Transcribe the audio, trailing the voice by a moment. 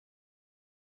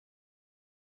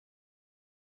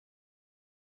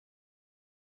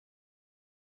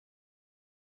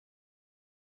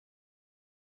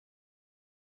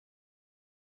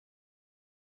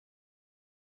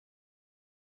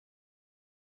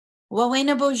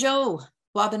Wawena bojo,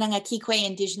 wabananga kikwe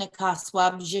indigenous kas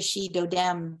wab jishi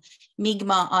dodem,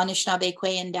 migma anishinaabe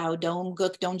kwe endao, dom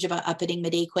guk donjaba upping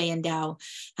mede kwe endao.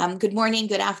 Good morning,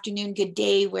 good afternoon, good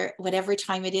day, whatever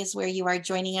time it is where you are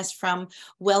joining us from.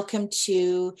 Welcome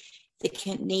to the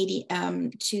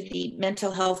to the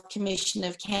Mental Health Commission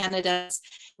of Canada's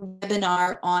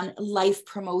webinar on life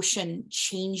promotion,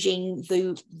 changing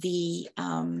the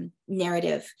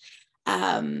narrative.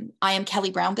 I am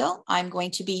Kelly Brownbill. I'm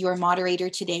going to be your moderator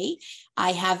today.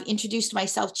 I have introduced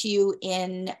myself to you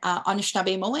in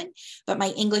Anishinaabemowin, but my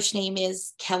English name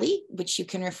is Kelly, which you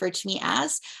can refer to me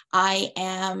as. I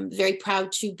am very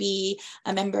proud to be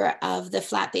a member of the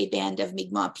Flat Bay Band of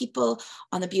Mi'kmaq people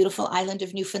on the beautiful island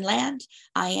of Newfoundland.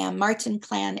 I am Martin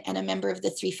Clan and a member of the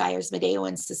Three Fires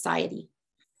Medeoan Society.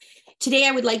 Today,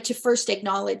 I would like to first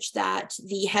acknowledge that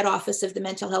the head office of the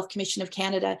Mental Health Commission of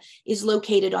Canada is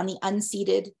located on the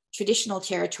unceded traditional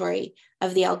territory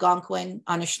of the Algonquin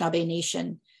Anishinaabe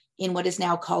Nation in what is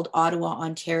now called Ottawa,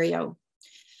 Ontario.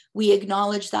 We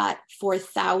acknowledge that for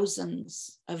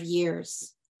thousands of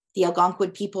years, the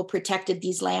Algonquin people protected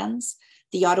these lands,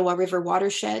 the Ottawa River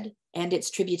watershed, and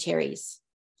its tributaries.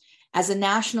 As a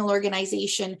national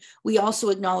organization, we also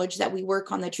acknowledge that we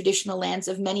work on the traditional lands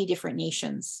of many different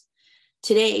nations.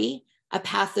 Today, a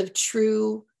path to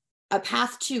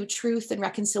truth and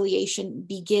reconciliation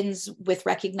begins with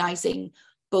recognizing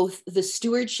both the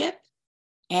stewardship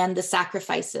and the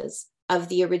sacrifices of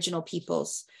the original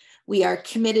peoples. We are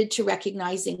committed to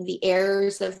recognizing the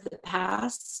errors of the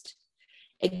past,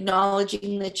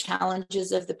 acknowledging the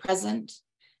challenges of the present,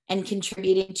 and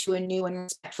contributing to a new and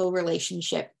respectful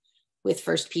relationship with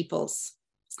First Peoples.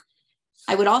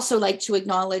 I would also like to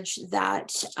acknowledge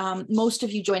that most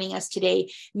of you joining us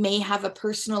today may have a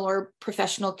personal or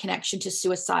professional connection to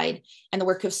suicide and the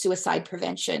work of suicide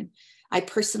prevention. I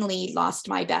personally lost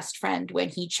my best friend when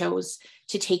he chose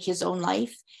to take his own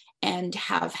life, and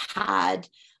have had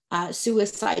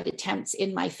suicide attempts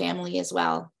in my family as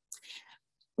well.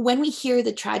 When we hear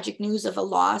the tragic news of a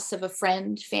loss of a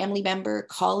friend, family member,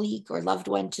 colleague, or loved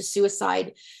one to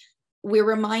suicide, we're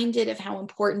reminded of how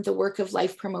important the work of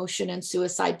life promotion and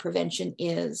suicide prevention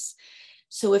is.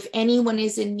 So if anyone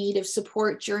is in need of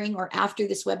support during or after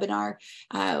this webinar,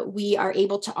 we are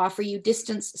able to offer you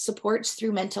distance supports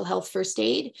through mental health first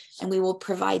aid, and we will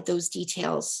provide those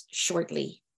details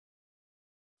shortly.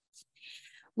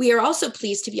 We are also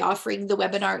pleased to be offering the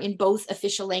webinar in both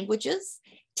official languages.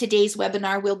 Today's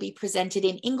webinar will be presented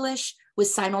in English with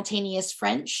simultaneous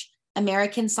French,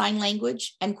 American Sign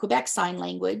Language, and Quebec Sign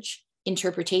Language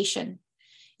interpretation.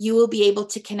 You will be able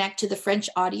to connect to the French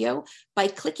audio by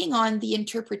clicking on the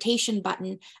interpretation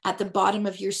button at the bottom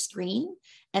of your screen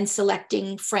and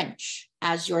selecting French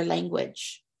as your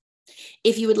language.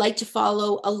 If you would like to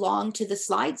follow along to the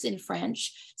slides in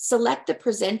French, select the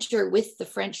presenter with the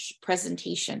French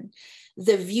presentation.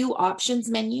 The View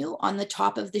Options menu on the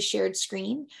top of the shared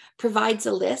screen provides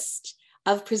a list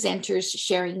of presenters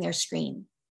sharing their screen.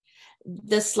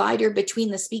 The slider between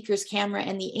the speaker's camera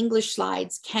and the English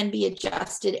slides can be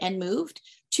adjusted and moved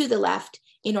to the left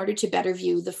in order to better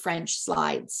view the French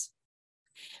slides.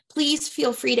 Please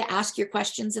feel free to ask your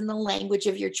questions in the language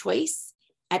of your choice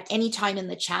at any time in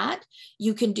the chat.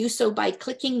 You can do so by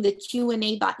clicking the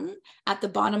Q&A button at the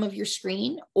bottom of your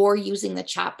screen or using the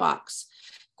chat box.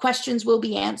 Questions will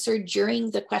be answered during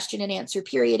the question and answer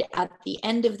period at the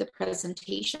end of the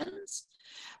presentations.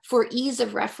 For ease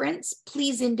of reference,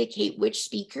 please indicate which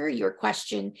speaker your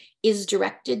question is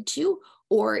directed to,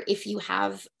 or if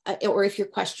your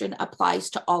question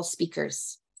applies to all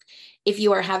speakers. If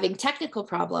you are having technical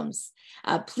problems,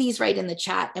 please write in the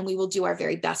chat and we will do our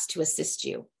very best to assist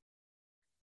you.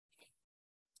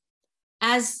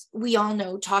 As we all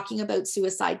know, talking about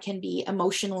suicide can be an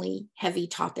emotionally heavy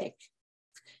topic.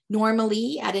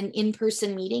 Normally, at an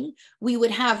in-person meeting, we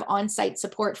would have on-site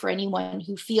support for anyone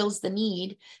who feels the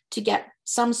need to get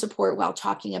some support while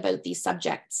talking about these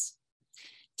subjects.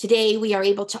 Today, we are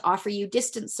able to offer you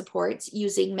distance supports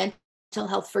using Mental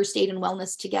Health First Aid and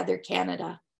Wellness Together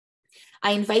Canada.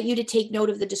 I invite you to take note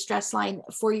of the distress line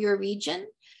for your region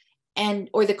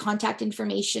or the contact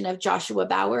information of Joshua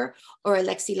Bauer or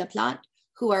Alexis Laplante,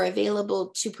 who are available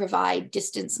to provide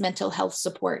distance mental health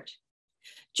support.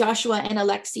 Joshua and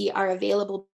Alexi are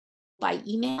available by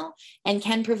email and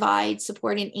can provide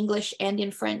support in English and in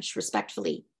French,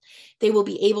 respectively. They will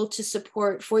be able to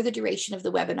support for the duration of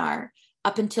the webinar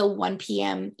up until 1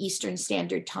 p.m. Eastern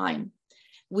Standard Time.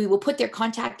 We will put their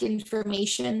contact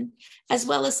information as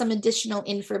well as some additional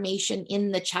information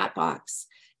in the chat box.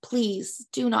 Please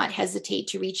do not hesitate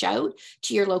to reach out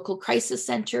to your local crisis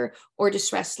center or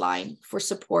distress line for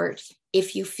support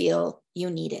if you feel you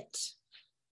need it.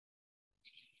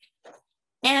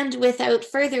 And without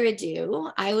further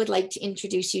ado, I would like to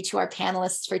introduce you to our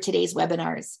panelists for today's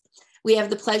webinars. We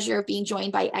have the pleasure of being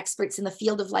joined by experts in the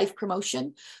field of life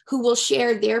promotion who will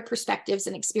share their perspectives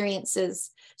and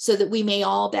experiences so that we may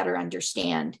all better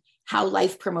understand how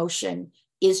life promotion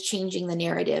is changing the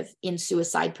narrative in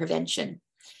suicide prevention.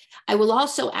 I will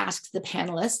also ask the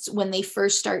panelists when they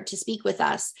first start to speak with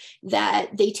us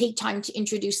that they take time to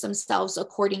introduce themselves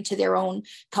according to their own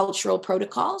cultural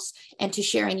protocols and to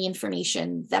share any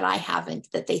information that I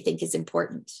haven't that they think is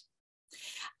important.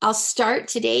 I'll start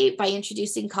today by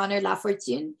introducing Connor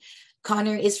Lafortune.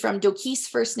 Connor is from Dokis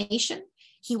First Nation.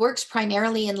 He works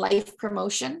primarily in life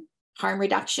promotion, harm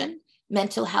reduction,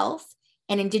 mental health,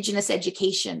 and Indigenous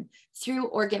education through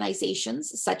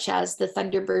organizations such as the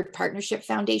Thunderbird Partnership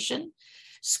Foundation,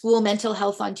 School Mental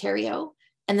Health Ontario,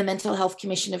 and the Mental Health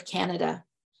Commission of Canada.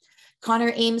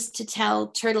 Connor aims to tell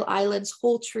Turtle Island's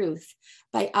whole truth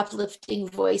by uplifting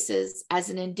voices as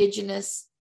an Indigenous,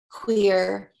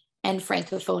 queer, and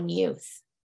Francophone youth.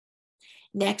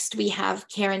 Next, we have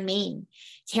Karen Main.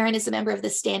 Karen is a member of the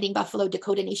Standing Buffalo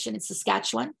Dakota Nation in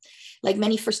Saskatchewan. Like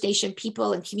many First Nation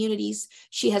people and communities,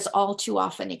 she has all too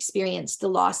often experienced the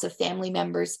loss of family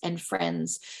members and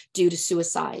friends due to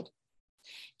suicide.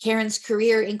 Karen's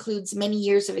career includes many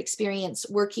years of experience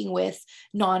working with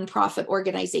nonprofit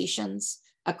organizations,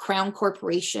 a Crown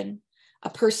corporation, a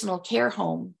personal care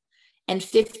home, and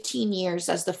 15 years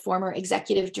as the former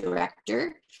executive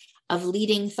director of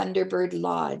Leading Thunderbird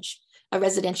Lodge, a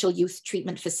residential youth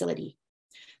treatment facility.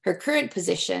 Her current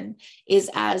position is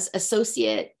as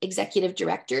Associate Executive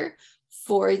Director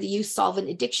for the Youth Solvent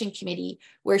Addiction Committee,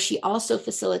 where she also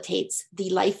facilitates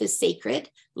the Life is Sacred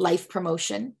Life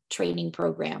Promotion Training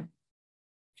Program.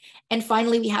 And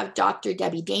finally, we have Dr.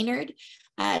 Debbie Daynard.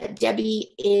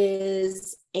 Debbie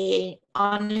is an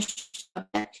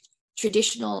Anishinaabe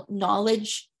traditional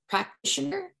knowledge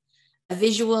practitioner, a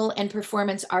visual and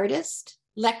performance artist,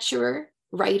 lecturer,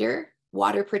 writer,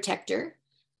 water protector,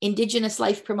 Indigenous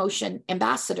life promotion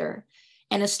ambassador,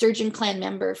 and a Sturgeon Clan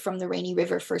member from the Rainy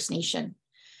River First Nation.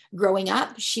 Growing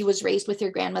up, she was raised with her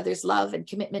grandmother's love and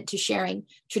commitment to sharing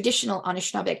traditional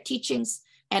Anishinaabe teachings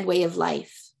and way of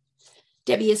life.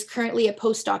 Debbie is currently a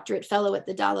postdoctorate fellow at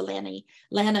the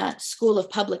Lana School of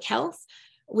Public Health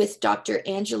with Dr.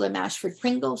 Angela Mashford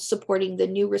Pringle supporting the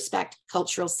New Respect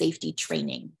Cultural Safety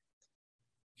Training.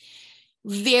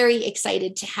 Very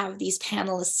excited to have these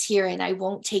panelists here, and I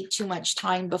won't take too much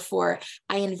time before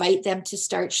I invite them to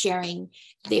start sharing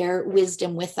their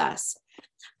wisdom with us.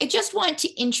 I just want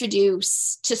to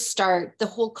introduce, to start, the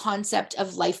whole concept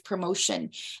of life promotion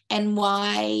and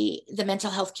why the Mental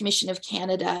Health Commission of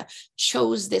Canada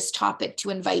chose this topic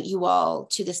to invite you all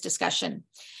to this discussion.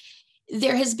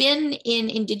 There has been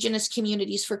in Indigenous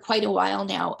communities for quite a while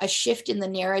now a shift in the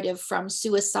narrative from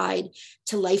suicide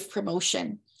to life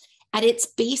promotion. At its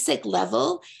basic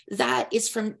level, that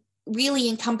is really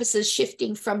encompasses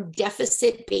shifting from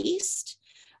deficit-based,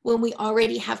 when we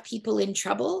already have people in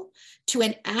trouble, to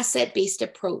an asset-based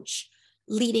approach,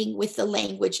 leading with the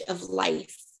language of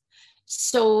life.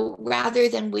 So rather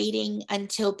than waiting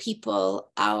until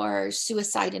people are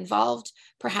suicide involved,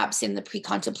 perhaps in the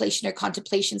pre-contemplation or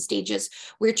contemplation stages,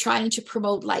 we're trying to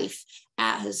promote life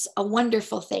as a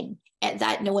wonderful thing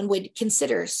that no one would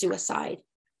consider suicide.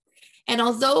 And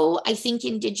although I think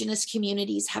Indigenous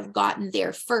communities have gotten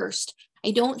there first,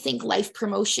 I don't think life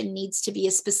promotion needs to be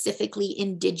a specifically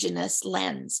Indigenous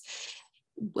lens.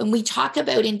 When we talk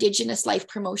about Indigenous life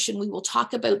promotion, we will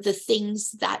talk about the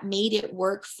things that made it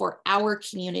work for our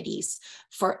communities,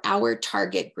 for our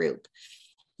target group.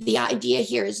 The idea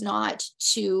here is not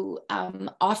to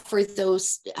offer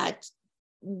those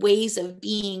ways of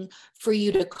being for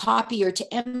you to copy or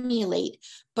to emulate,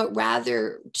 but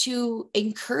rather to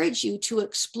encourage you to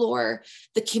explore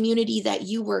the community that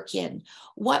you work in.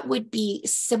 What would be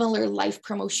similar life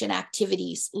promotion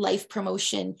activities, life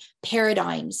promotion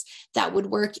paradigms that would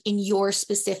work in your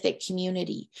specific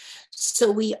community? So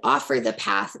we offer the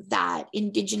path that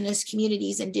Indigenous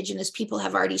communities, Indigenous people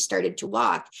have already started to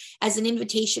walk as an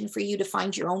invitation for you to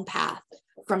find your own path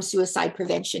from suicide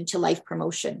prevention to life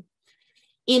promotion.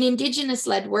 In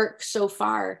Indigenous-led work so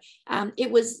far,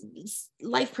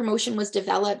 life promotion was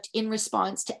developed in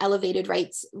response to elevated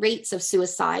rates of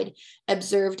suicide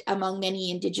observed among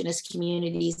many Indigenous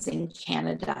communities in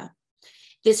Canada.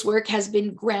 This work has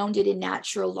been grounded in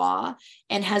natural law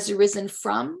and has arisen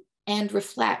from and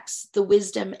reflects the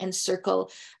wisdom and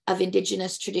circle of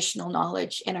Indigenous traditional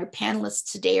knowledge. And our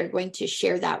panelists today are going to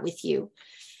share that with you.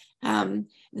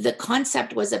 The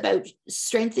concept was about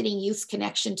strengthening youth's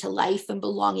connection to life and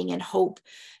belonging and hope,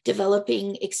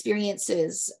 developing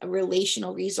experiences,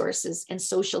 relational resources, and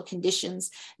social conditions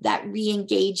that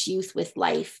re-engage youth with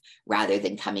life rather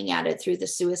than coming at it through the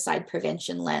suicide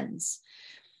prevention lens.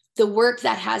 The work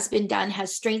that has been done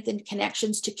has strengthened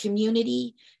connections to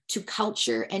community, to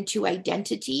culture, and to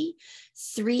identity.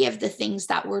 Three of the things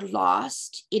that were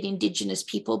lost in Indigenous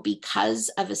people because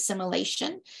of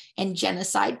assimilation and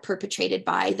genocide perpetrated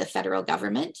by the federal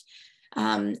government.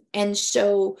 And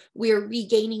so we're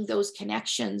regaining those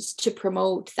connections to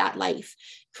promote that life,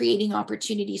 creating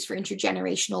opportunities for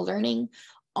intergenerational learning,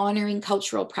 honoring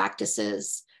cultural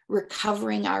practices,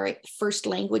 recovering our first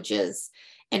languages,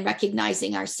 and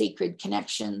recognizing our sacred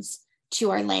connections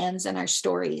to our lands and our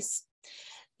stories.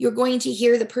 You're going to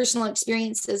hear the personal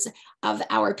experiences of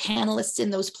our panelists in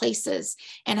those places.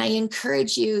 And I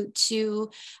encourage you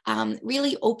to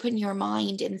really open your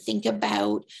mind and think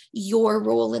about your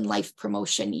role in life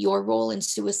promotion, your role in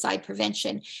suicide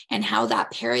prevention, and how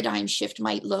that paradigm shift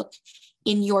might look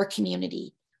in your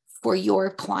community, for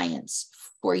your clients,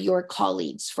 for your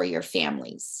colleagues, for your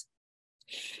families.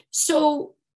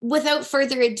 So, without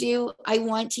further ado, I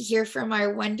want to hear from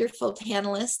our wonderful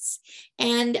panelists.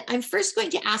 And I'm first going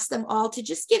to ask them all to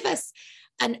just give us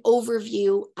an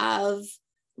overview of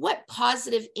what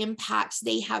positive impacts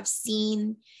they have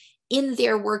seen in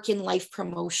their work in life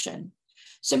promotion.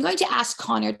 So I'm going to ask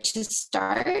Connor to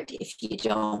start, if you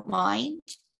don't mind,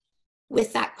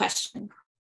 with that question.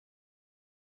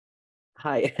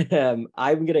 Hi,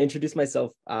 I'm going to introduce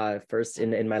myself first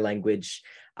in my language.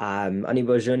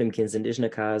 Anibojun imkins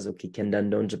Indigenous o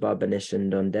kikendan donjaba banishin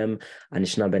dondem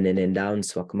anishna beninin down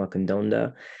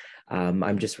swakmakandonda.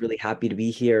 I'm just really happy to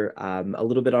be here. A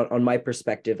little bit on my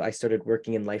perspective, I started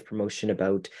working in life promotion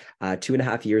about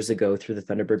 2.5 years ago through the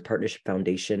Thunderbird Partnership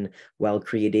Foundation while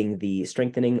creating the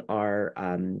Strengthening Our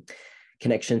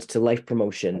Connections to Life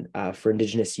Promotion for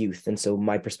Indigenous youth. And so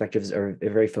my perspectives are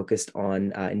very focused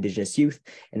on Indigenous youth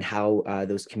and how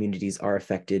those communities are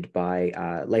affected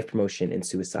by life promotion and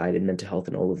suicide and mental health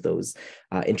and all of those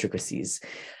intricacies.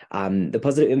 The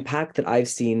positive impact that I've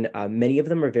seen, many of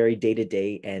them are very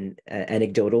day-to-day and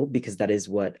anecdotal, because that is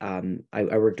what I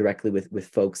work directly with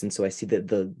folks. And so I see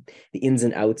the ins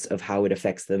and outs of how it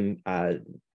affects them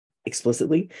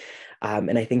explicitly.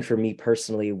 And I think for me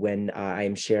personally, when I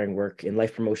am sharing work in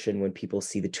life promotion, when people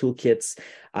see the toolkits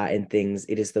and things,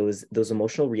 it is those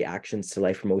emotional reactions to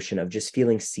life promotion of just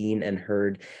feeling seen and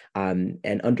heard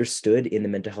and understood in the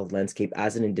mental health landscape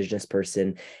as an Indigenous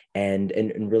person, and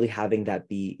really having that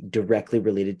be directly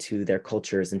related to their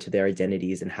cultures and to their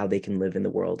identities and how they can live in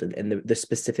the world, and the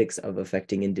specifics of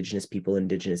affecting Indigenous people,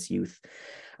 Indigenous youth.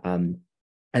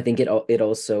 I think it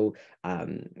also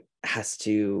has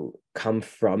to come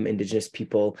from Indigenous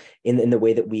people in the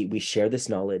way that we share this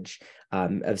knowledge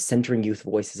of centering youth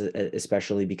voices,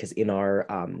 especially because in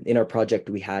our project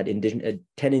we had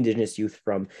 10 Indigenous youth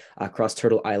from across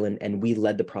Turtle Island, and we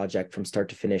led the project from start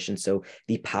to finish. And so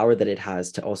the power that it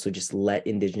has to also just let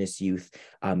Indigenous youth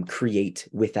create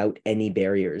without any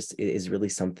barriers is really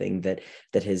something that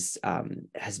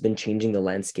has been changing the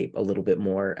landscape a little bit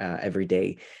more every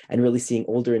day, and really seeing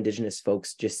older Indigenous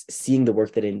folks just seeing the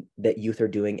work that youth are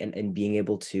doing and being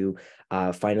able to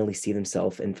finally see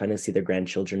themselves and finally see their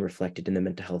grandchildren reflected in the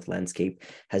mental health landscape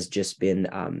has just been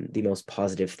the most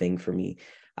positive thing for me.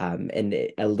 And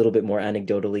a little bit more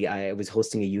anecdotally, I was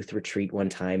hosting a youth retreat one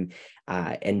time,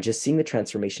 and just seeing the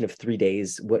transformation of 3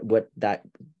 days, what that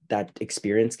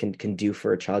experience can do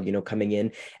for a child, coming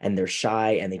in and they're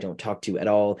shy and they don't talk to you at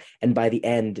all. And by the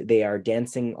end, they are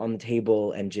dancing on the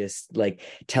table and just like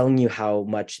telling you how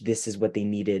much this is what they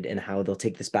needed and how they'll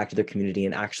take this back to their community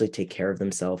and actually take care of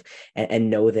themselves and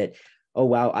know that, oh,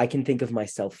 wow, I can think of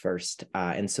myself first.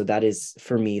 And so that is,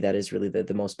 for me, that is really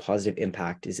the most positive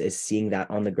impact is seeing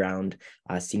that on the ground,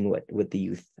 seeing what the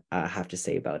youth have to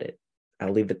say about it.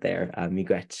 I'll leave it there.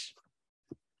 Miigwech.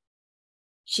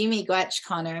 Miigwech,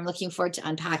 Connor. I'm looking forward to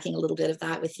unpacking a little bit of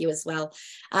that with you as well.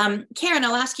 Karen,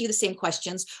 I'll ask you the same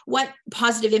questions. What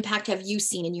positive impact have you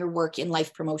seen in your work in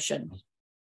life promotion?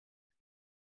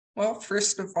 Well,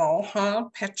 first of all,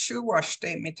 Pechu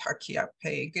Washte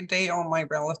Mitakiape. Good day, all my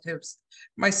relatives.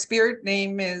 My spirit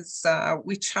name is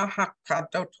Wichahaka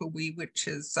Dotowi, which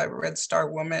is a Red Star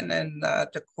woman in the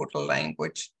Dakota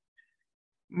language.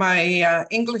 My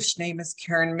English name is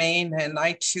Karen Main, and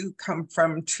I too come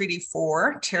from Treaty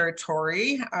 4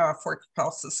 territory, Fort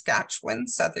Capel, Saskatchewan,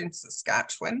 southern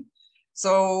Saskatchewan.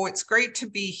 So it's great to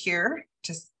be here,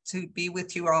 to be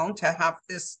with you all, to have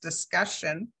this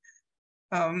discussion.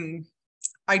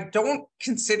 I I don't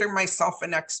consider myself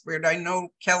an expert. I know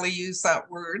Kelly used that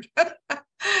word,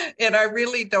 and I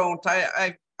really don't.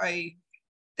 I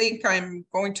think I'm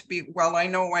going to be, well, I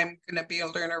know I'm going to be a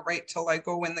learner right till I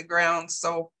go in the ground.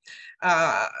 So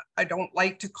I don't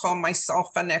like to call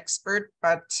myself an expert,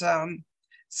 but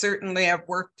certainly I've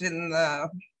worked in the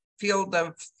field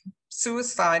of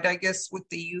suicide, I guess, with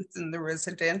the youth in the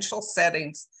residential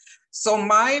settings. So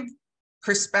my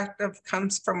perspective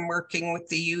comes from working with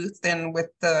the youth and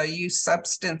with the Youth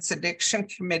Substance Addiction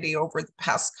Committee over the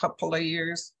past couple of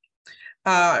years.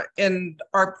 And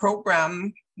our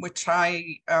program, which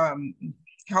I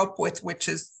help with, which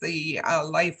is the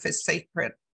Life is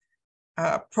Sacred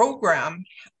program,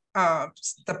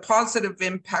 the positive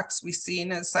impacts we've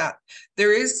seen is that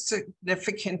there is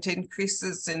significant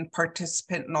increases in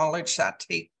participant knowledge that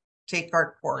take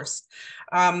our course.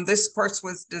 This course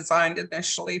was designed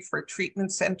initially for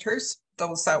treatment centers,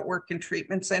 those that work in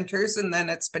treatment centers, and then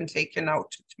it's been taken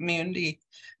out to community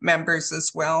members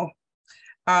as well.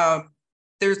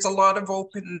 There's a lot of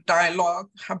open dialogue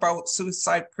about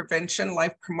suicide prevention,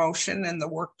 life promotion in the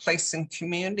workplace and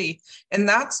community. And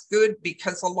that's good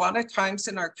because a lot of times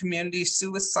in our community,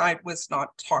 suicide was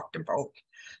not talked about.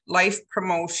 Life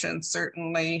promotion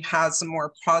certainly has a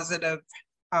more positive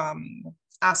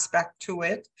aspect to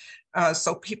it.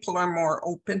 So people are more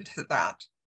open to that.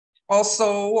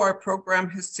 Also, our program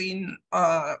has seen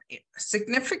a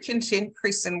significant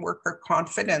increase in worker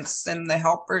confidence in the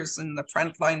helpers and the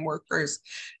frontline workers.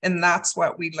 And that's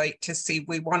what we like to see.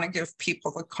 We want to give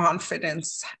people the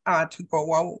confidence to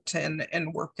go out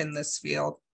and work in this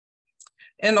field.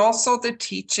 And also the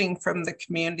teaching from the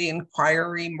community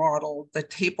inquiry model, the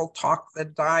table talk, the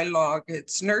dialogue,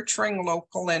 it's nurturing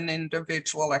local and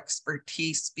individual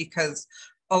expertise because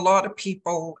a lot of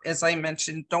people, as I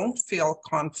mentioned, don't feel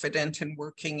confident in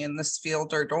working in this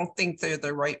field or don't think they're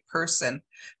the right person.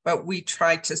 But we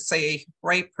try to say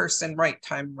right person, right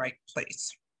time, right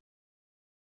place.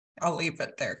 I'll leave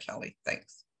it there, Kelly.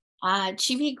 Thanks.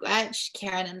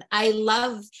 Karen, and I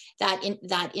love that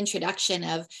that introduction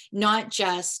of not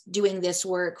just doing this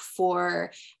work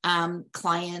for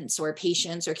clients or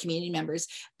patients or community members,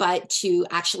 but to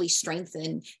actually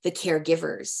strengthen the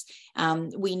caregivers.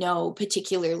 We know,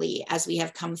 particularly as we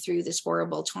have come through this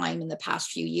horrible time in the past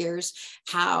few years,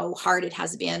 how hard it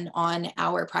has been on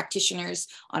our practitioners,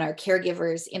 on our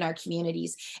caregivers in our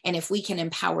communities. And if we can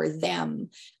empower them,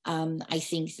 I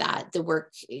think that the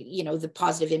work, the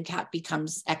positive impact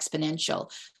becomes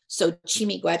exponential. So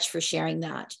Chimigwech for sharing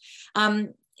that.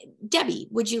 Debbie,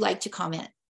 would you like to comment?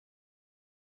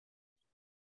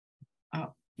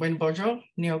 When Bojo,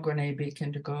 Neo Gone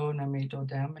Beacon to go, Namido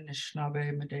Dam, and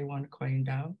Shnabe Madewan Quain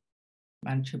Dow,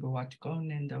 Manchubawatko,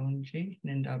 Nindaunji,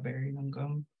 Ninda Berry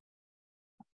Nungum.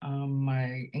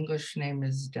 My English name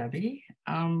is Debbie.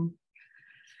 I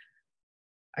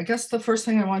guess the first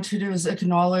thing I want to do is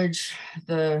acknowledge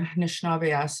the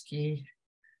Anishinaabe Aski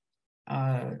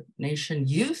Nation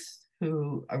youth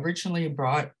who originally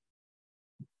brought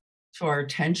to our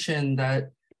attention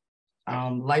that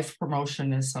life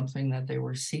promotion is something that they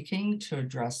were seeking to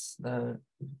address the,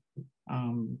 I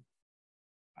don't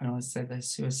want to say the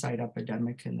suicide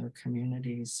epidemic in their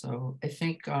communities. So I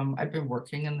think I've been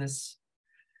working in this,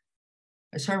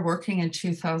 I started working in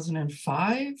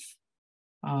 2005,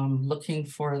 looking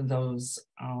for those,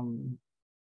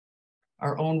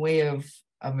 our own way of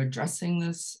addressing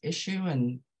this issue.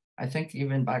 And I think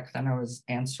even back then I was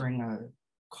answering a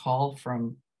call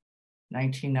from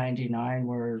 1999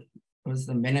 where it was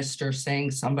the minister saying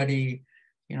somebody,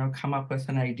 come up with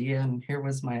an idea, and here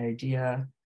was my idea.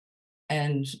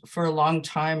 And for a long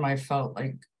time, I felt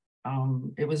like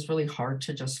it was really hard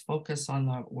to just focus on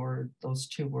that word, those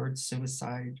two words,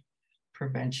 suicide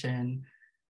prevention.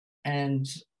 And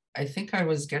I think I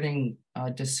was getting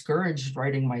discouraged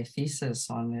writing my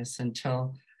thesis on this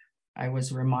until I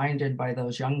was reminded by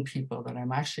those young people that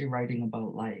I'm actually writing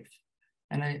about life.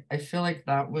 And I feel like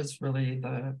that was really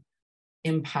the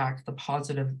impact, the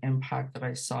positive impact that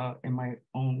I saw in my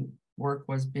own work,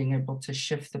 was being able to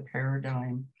shift the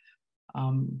paradigm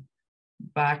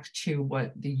back to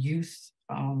what the youth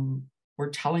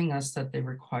were telling us that they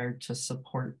required to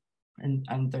support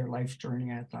and their life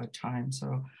journey at that time.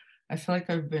 So I feel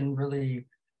like I've been really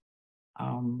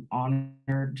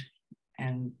honored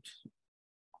and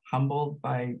humbled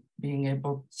by being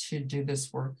able to do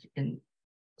this work in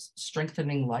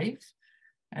strengthening life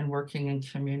and working in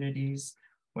communities,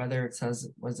 whether it's as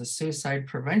a suicide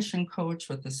prevention coach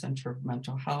with the Center of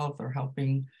Mental Health, or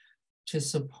helping to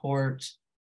support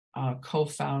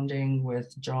co-founding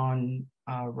with John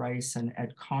Rice and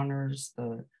Ed Connors,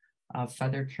 the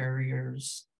Feather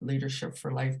Carriers Leadership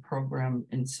for Life program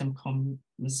in Simcoe,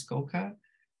 Muskoka.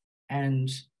 And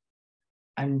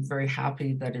I'm very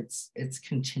happy that it's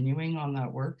continuing on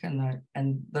that work, and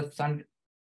the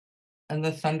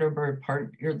Thunderbird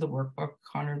part, you're the workbook,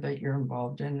 Connor, that you're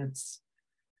involved in.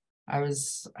 I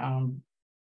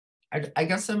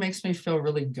guess it makes me feel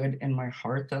really good in my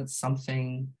heart that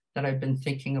something that I've been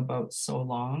thinking about so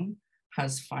long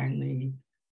has finally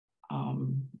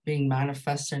being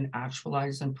manifested and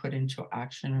actualized and put into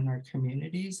action in our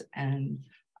communities. And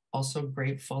also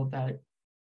grateful that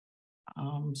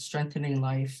strengthening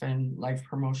life and life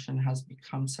promotion has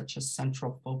become such a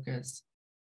central focus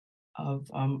of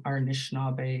our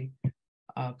Anishinaabe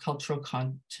cultural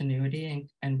continuity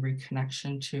and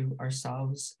reconnection to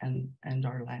ourselves and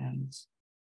our lands.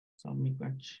 So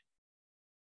miigwech.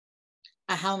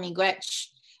 Ahau miigwech.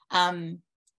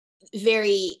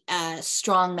 Very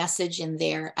strong message in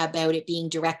there about it being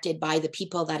directed by the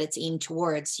people that it's aimed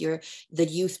towards. The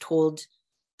youth told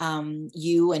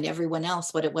you and everyone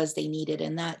else what it was they needed,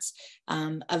 and that's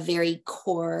a very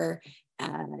core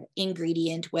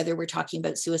ingredient, whether we're talking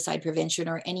about suicide prevention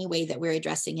or any way that we're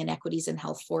addressing inequities in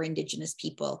health for Indigenous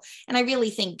people. And I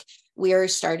really think we're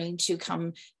starting to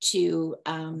come to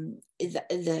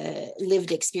the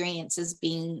lived experience as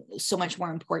being so much more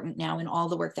important now in all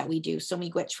the work that we do. So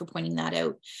miigwech for pointing that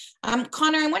out.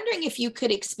 Connor, I'm wondering if you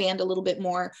could expand a little bit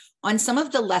more on some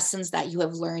of the lessons that you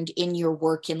have learned in your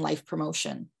work in life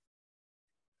promotion.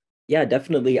 Yeah,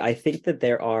 definitely. I think that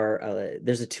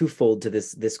there's a twofold to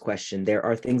this question. There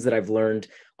are things that I've learned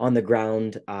on the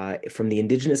ground from the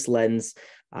Indigenous lens,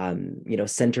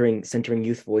 centering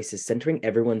youth voices, centering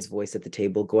everyone's voice at the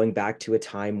table, going back to a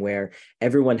time where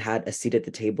everyone had a seat at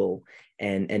the table,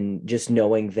 and just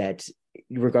knowing that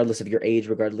regardless of your age,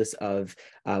 regardless of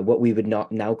what we would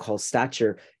not now call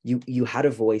stature, you had a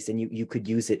voice and you could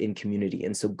use it in community.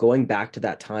 And so going back to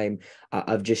that time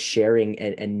of just sharing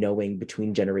and knowing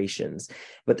between generations.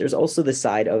 But there's also the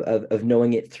side of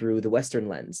knowing it through the Western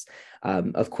lens,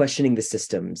 of questioning the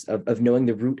systems, of knowing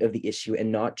the root of the issue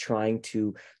and not trying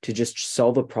to just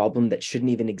solve a problem that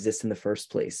shouldn't even exist in the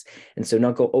first place. And so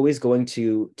not always going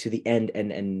to the end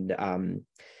and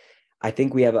I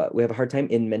think we have a hard time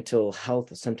in mental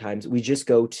health. Sometimes we just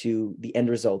go to the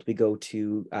end result. We go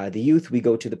to the youth. We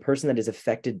go to the person that is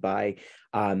affected by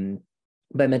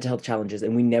mental health challenges,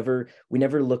 and we never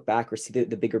look back or see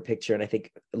the bigger picture. And I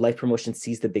think life promotion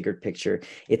sees the bigger picture.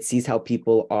 It sees how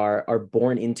people are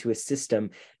born into a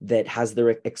system that has their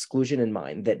exclusion in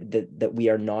mind. That we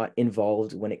are not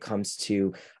involved when it comes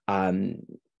to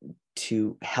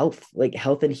health, like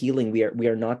health and healing. We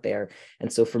are not there.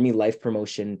 And so for me, life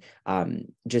promotion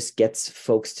just gets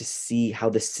folks to see how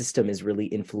the system is really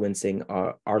influencing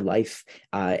our life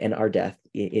and our death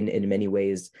in many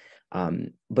ways.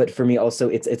 But for me also,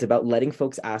 it's about letting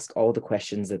folks ask all the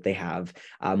questions that they have,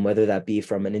 whether that be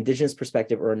from an Indigenous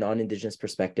perspective or a non-Indigenous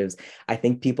perspectives. I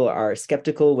think people are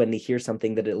skeptical when they hear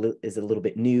something that is a little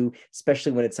bit new,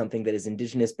 especially when it's something that is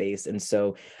Indigenous based. And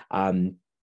so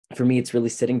for me, it's really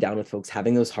sitting down with folks,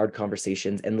 having those hard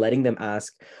conversations and letting them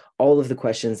ask all of the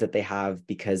questions that they have,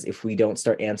 because if we don't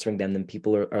start answering them, then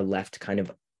people are left kind of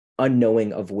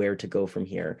unknowing of where to go from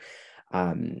here.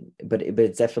 But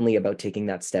it's definitely about taking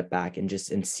that step back and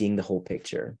seeing the whole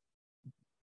picture.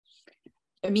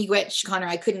 Miigwech, Connor,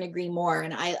 I couldn't agree more.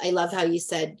 And I love how you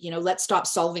said, let's stop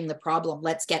solving the problem.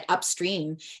 Let's get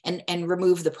upstream and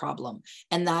remove the problem.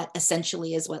 And that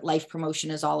essentially is what life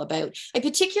promotion is all about. I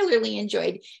particularly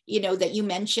enjoyed, that you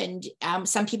mentioned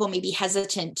some people may be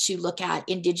hesitant to look at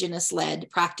Indigenous-led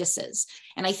practices.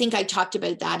 And I think I talked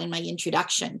about that in my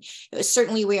introduction.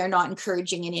 Certainly, we are not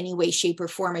encouraging in any way, shape, or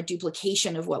form a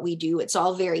duplication of what we do. It's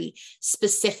all very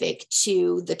specific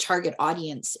to the target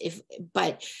audience.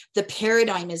 But the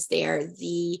paradigm is there,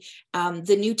 the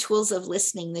new tools of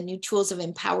listening, the new tools of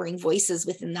empowering voices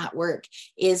within that work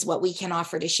is what we can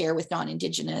offer to share with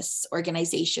non-Indigenous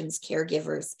organizations,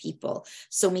 caregivers, people.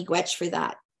 So miigwech for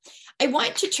that. I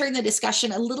want to turn the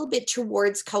discussion a little bit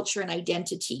towards culture and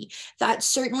identity. That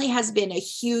certainly has been a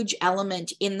huge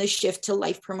element in the shift to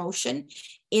life promotion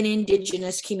in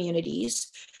Indigenous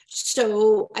communities.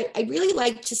 So I'd really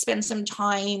like to spend some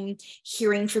time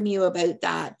hearing from you about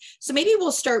that. So maybe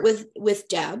we'll start with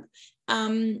Deb.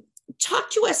 Talk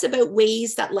to us about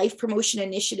ways that life promotion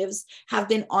initiatives have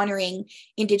been honoring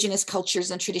Indigenous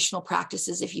cultures and traditional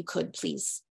practices, if you could,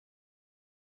 please.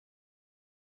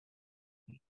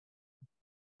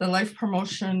 The life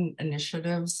promotion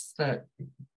initiatives that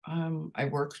I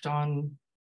worked on,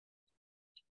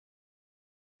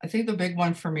 I think the big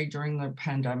one for me during the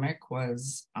pandemic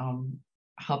was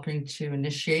helping to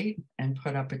initiate and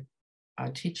put up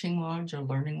teaching lodge, a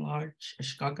learning lodge,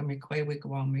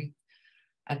 Ishkagamikwe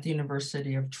at the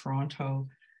University of Toronto.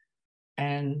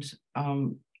 And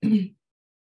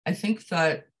I think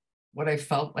that what I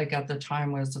felt like at the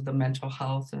time was the mental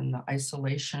health and the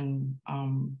isolation,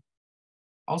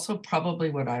 also probably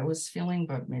what I was feeling,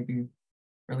 but maybe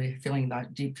really feeling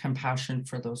that deep compassion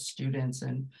for those students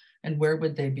and where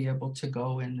would they be able to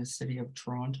go in the city of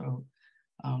Toronto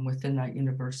within that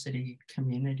university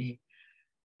community.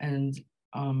 And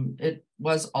it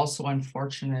was also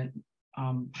unfortunate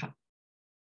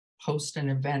post an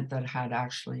event that had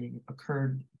actually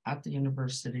occurred at the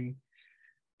university.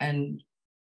 And,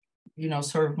 you know,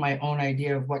 sort of my own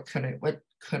idea of what could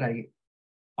I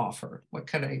offer? What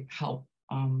could I help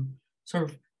sort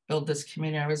of build this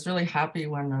community? I was really happy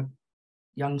when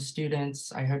young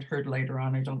students, I had heard later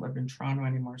on, I don't live in Toronto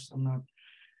anymore, so I'm not,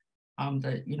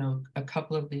 that, you know, a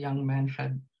couple of the young men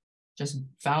had just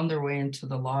found their way into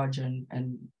the lodge and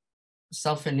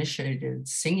self-initiated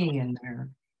singing in there,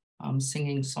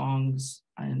 singing songs,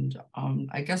 and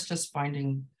I guess just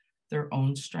finding their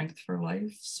own strength for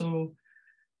life. So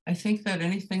I think that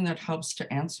anything that helps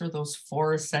to answer those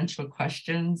 4 essential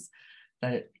questions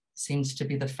that seems to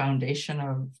be the foundation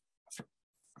of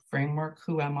framework.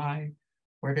 Who am I?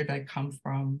 Where did I come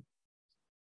from?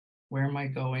 Where am I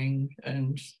going?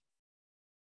 And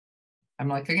I'm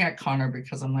looking at Connor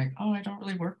because I'm like, oh, I don't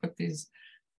really work with these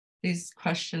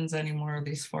questions anymore,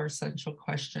 these 4 essential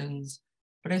questions.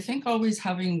 But I think always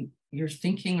having your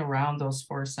thinking around those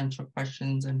 4 essential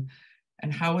questions and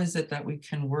how is it that we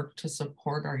can work to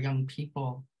support our young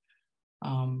people,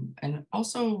 and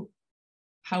also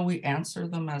how we answer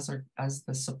them as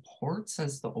the supports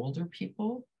as the older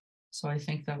people. So I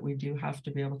think that we do have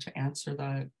to be able to answer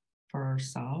that for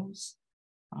ourselves,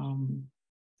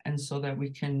 and so that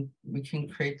we can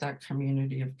create that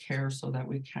community of care so that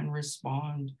we can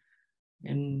respond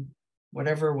in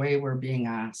whatever way we're being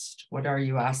asked. What are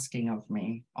you asking of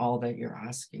me? All that you're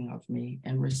asking of me,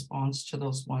 in response to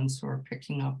those ones who are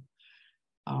picking up,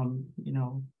 you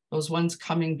know, those ones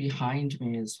coming behind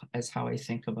me is how I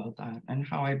think about that, and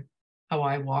how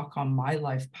I walk on my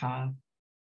life path,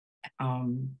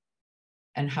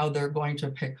 and how they're going to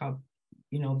pick up,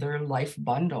 you know, their life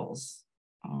bundles,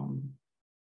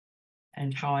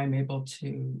 and how I'm able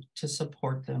to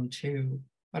support them too.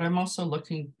 But I'm also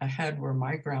looking ahead where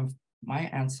my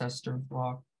ancestors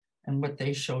walked and what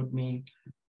they showed me,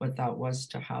 what that was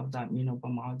to have that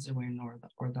Minobamadzewin or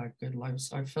that good life.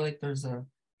 So I feel like there's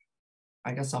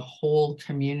I guess a whole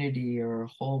community or a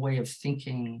whole way of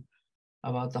thinking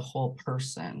about the whole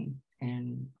person,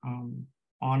 and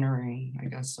honoring, I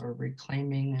guess, or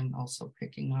reclaiming, and also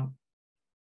picking up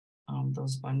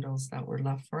those bundles that were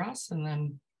left for us, and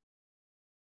then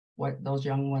what those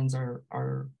young ones are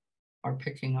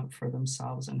picking up for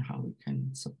themselves and how we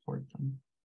can support them.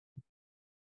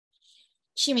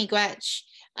 Chimigwech,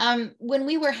 when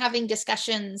we were having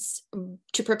discussions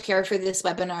to prepare for this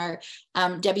webinar,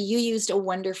 Debbie, you used a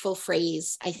wonderful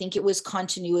phrase. I think it was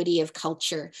continuity of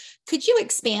culture. Could you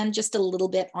expand just a little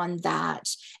bit on that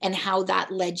and how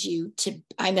that led you to,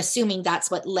 I'm assuming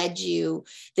that's what led you,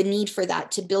 the need for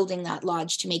that, to building that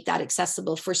lodge to make that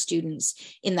accessible for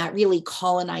students in that really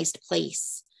colonized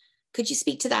place. Could you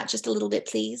speak to that just a little bit,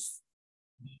 please?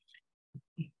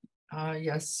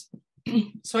 Yes.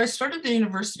 So I started the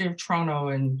University of Toronto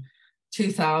in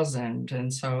 2000,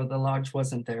 and so the lodge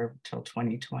wasn't there until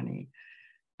 2020.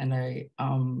 And I,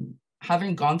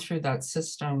 having gone through that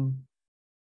system,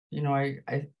 you know, I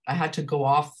had to go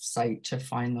off site to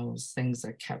find those things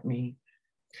that kept me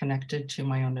connected to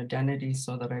my own identity,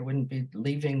 so that I wouldn't be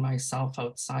leaving myself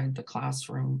outside the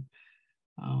classroom.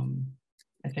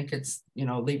 I think it's, you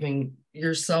know, leaving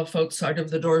yourself outside of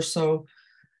the door. So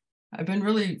I've been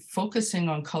really focusing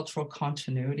on cultural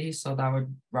continuity. So that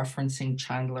would referencing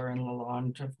Chandler and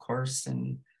Lalonde, of course,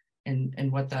 and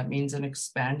what that means, and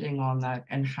expanding on that,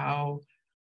 and how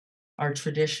our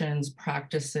traditions,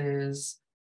 practices,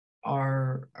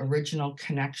 our original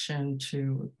connection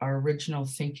to our original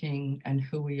thinking and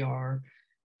who we are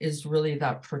is really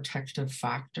that protective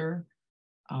factor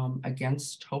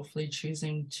against hopefully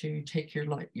choosing to take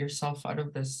yourself out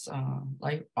of this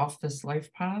off this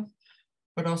life path,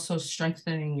 but also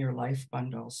strengthening your life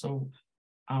bundle. So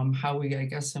how we, I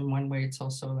guess in one way, it's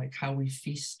also like how we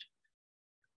feast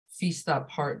that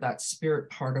part, that spirit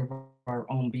part of our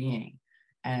own being,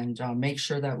 and make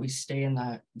sure that we stay in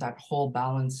that whole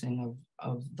balancing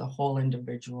of the whole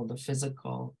individual, the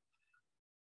physical,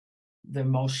 the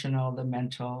emotional, the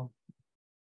mental.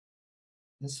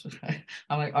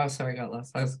 I'm like, oh, sorry, I got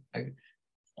lost.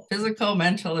 Physical,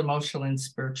 mental, emotional, and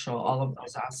spiritual, all of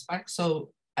those aspects. So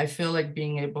I feel like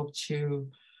being able to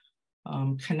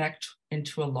connect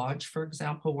into a lodge, for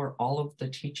example, where all of the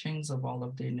teachings of all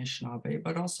of the Anishinaabe,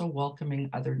 but also welcoming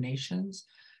other nations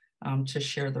to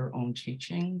share their own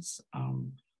teachings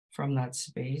from that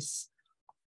space.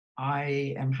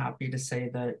 I am happy to say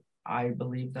that I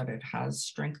believe that it has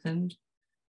strengthened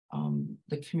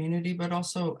the community, but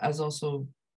also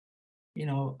you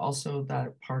know, also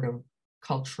that part of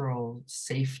cultural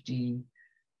safety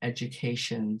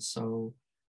education. So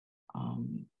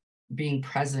being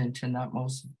present in that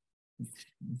most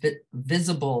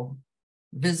visible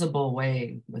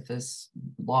way with this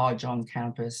lodge on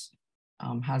campus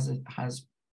has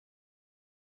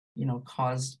you know,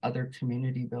 caused other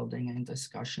community building and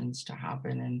discussions to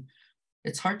happen. And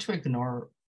it's hard to ignore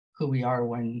who we are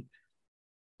when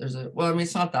there's a, well, I mean,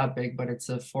 it's not that big, but it's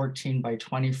a 14 by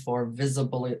 24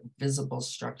 visible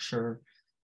structure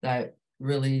that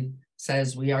really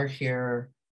says we are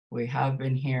here, we have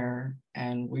been here,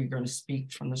 and we're going to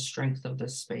speak from the strength of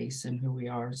this space and who we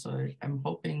are. So I'm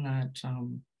hoping that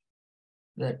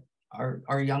that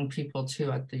our young people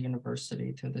too at the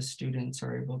university, to the students,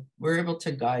 we're able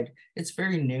to guide. It's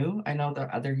very new. I know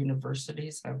that other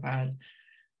universities have had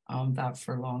that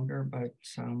for longer, but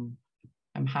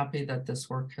I'm happy that this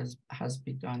work has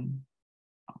begun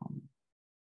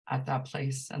at that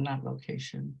place and that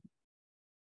location.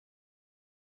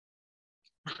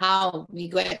 How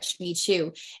miigwech, me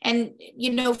too. And,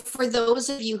 you know, for those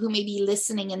of you who may be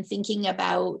listening and thinking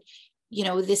about, you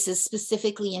know, this is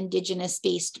specifically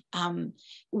Indigenous-based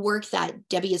work that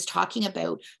Debbie is talking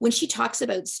about. When she talks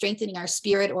about strengthening our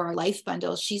spirit or our life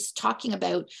bundle, she's talking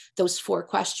about those 4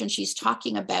 questions. She's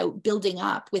talking about building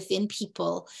up within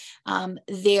people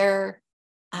their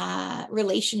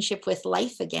relationship with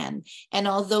life again. And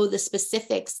although the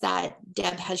specifics that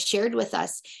Deb has shared with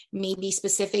us may be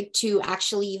specific to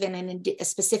actually even a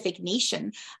specific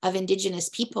nation of Indigenous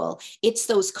people, it's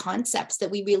those concepts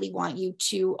that we really want you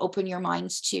to open your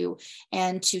minds to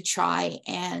and to try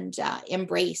and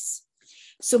embrace.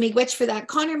 So miigwech for that.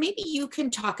 Connor, maybe you can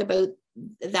talk about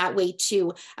that way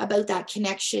too, about that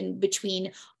connection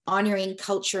between honoring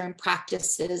culture and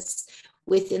practices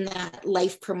within that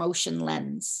life promotion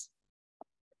lens.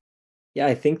 Yeah,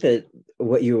 I think that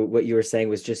what you were saying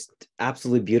was just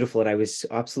absolutely beautiful, and I was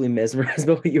absolutely mesmerized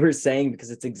by what you were saying, because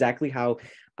it's exactly how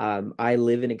I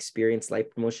live and experience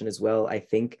life promotion as well. I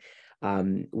think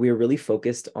we're really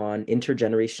focused on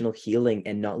intergenerational healing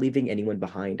and not leaving anyone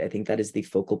behind. I think that is the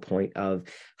focal point of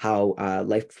how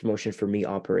life promotion for me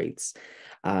operates.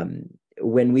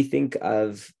 When we think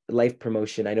of life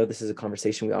promotion, I know this is a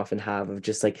conversation we often have of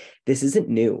just like, this isn't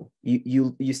new.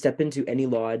 You step into any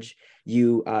lodge,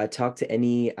 you talk to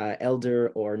any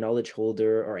elder or knowledge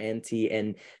holder or auntie,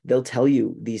 and they'll tell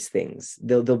you these things.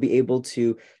 They'll be able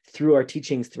to, through our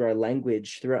teachings, through our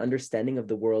language, through our understanding of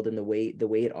the world and the way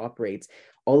it operates,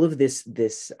 all of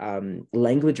this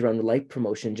language around the life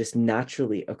promotion just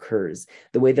naturally occurs.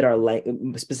 The way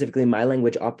that specifically my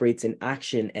language operates in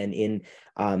action and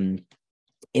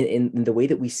in the way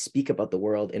that we speak about the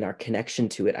world, in our connection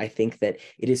to it, I think that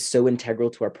it is so integral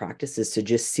to our practices to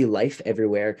just see life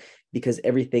everywhere, because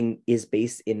everything is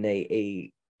based in a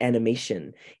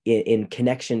animation, in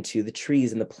connection to the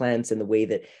trees and the plants, and the way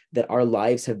that our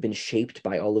lives have been shaped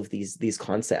by all of these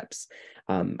concepts.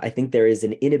 I think there is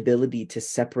an inability to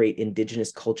separate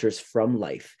Indigenous cultures from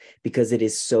life, because it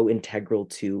is so integral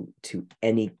to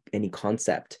any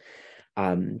concept.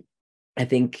 I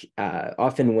think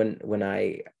often when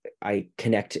I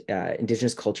connect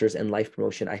Indigenous cultures and life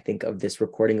promotion, I think of this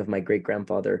recording of my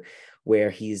great-grandfather, where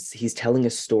he's telling a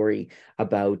story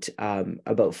about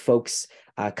folks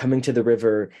coming to the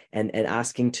river and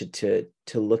asking to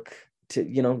look to,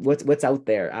 you know, what's out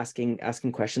there,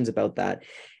 asking questions about that.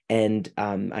 And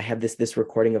I have this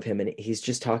recording of him, and he's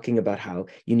just talking about how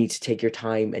you need to take your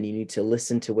time and you need to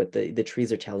listen to what the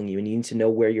trees are telling you, and you need to know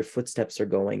where your footsteps are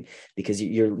going, because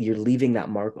you're leaving that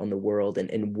mark on the world,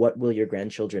 and what will your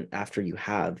grandchildren after you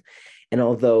have. And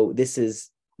although this is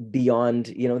beyond,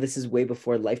 you know, this is way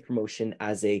before life promotion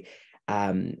as a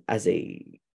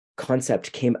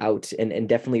concept came out and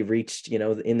definitely reached, you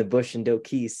know, in the bush in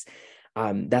Dokis.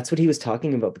 That's what he was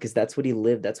talking about, because that's what he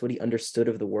lived, that's what he understood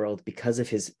of the world, because of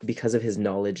his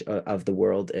knowledge of the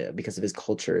world, because of his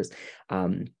cultures.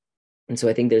 And so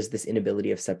I think there's this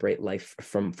inability of separate life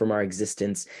from our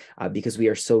existence, because we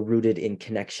are so rooted in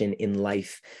connection, in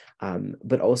life,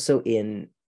 but also in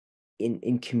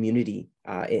community,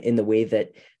 in the way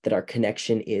that our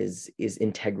connection is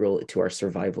integral to our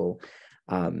survival.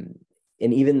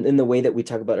 even in the way that we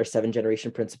talk about our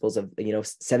 7-generation principles of,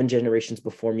 7 generations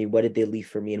before me, what did they leave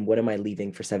for me? And what am I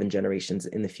leaving for 7 generations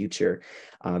in the future?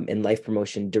 And life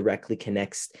promotion directly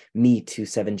connects me to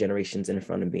 7 generations in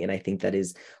front of me. And I think that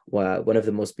is one of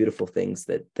the most beautiful things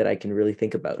that I can really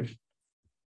think about.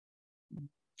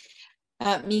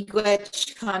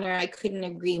 Miigwech, Connor, I couldn't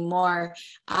agree more.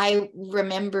 I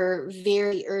remember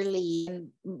very early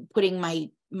putting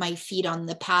my feet on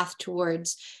the path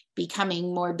towards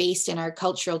becoming more based in our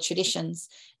cultural traditions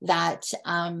that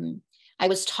I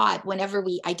was taught whenever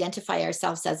we identify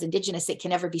ourselves as Indigenous, it can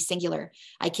never be singular.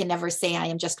 I can never say I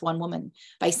am just one woman.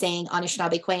 By saying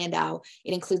Anishinaabe Kweyandao,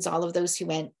 it includes all of those who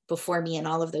went before me and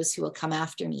all of those who will come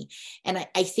after me. And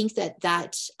I think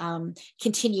that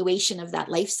continuation of that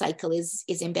life cycle is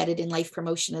embedded in life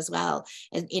promotion as well,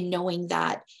 and in knowing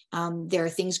that there are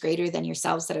things greater than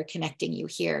yourselves that are connecting you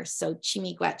here. So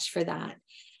Chimigwech for that.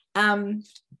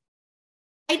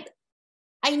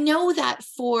 I know that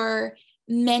for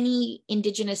many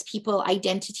Indigenous people,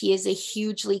 identity is a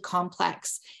hugely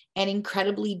complex and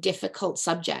incredibly difficult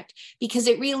subject because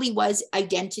it really was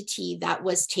identity that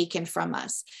was taken from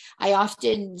us. I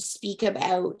often speak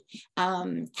about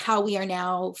how we are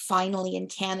now finally in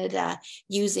Canada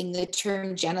using the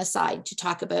term genocide to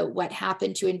talk about what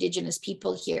happened to Indigenous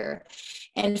people here.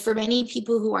 And for many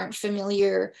people who aren't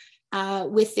familiar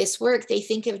with this work, they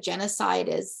think of genocide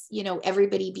as,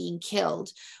 everybody being killed.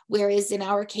 Whereas in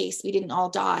our case, we didn't all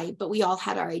die, but we all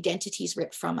had our identities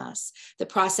ripped from us. The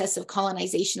process of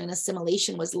colonization and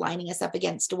assimilation was lining us up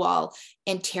against a wall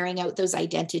and tearing out those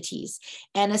identities.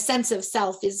 And a sense of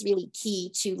self is really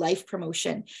key to life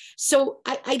promotion. So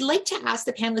I'd like to ask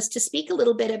the panelists to speak a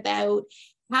little bit about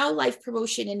how life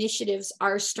promotion initiatives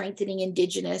are strengthening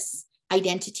Indigenous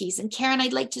identities. And Karen,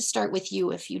 I'd like to start with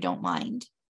you, if you don't mind.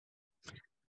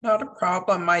 Not a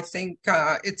problem. I think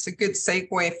it's a good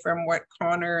segue from what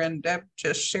Connor and Deb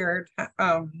just shared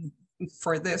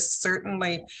for this,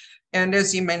 certainly. And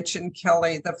as you mentioned,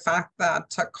 Kelly, the fact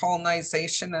that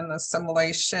colonization and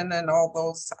assimilation and all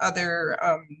those other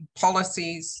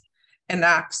policies and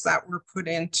acts that were put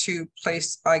into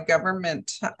place by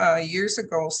government years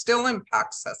ago still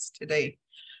impacts us today,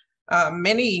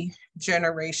 many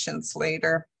generations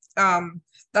later.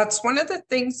 That's one of the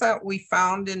things that we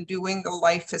found in doing the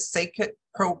Life is Sacred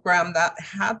program that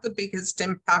had the biggest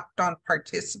impact on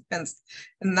participants.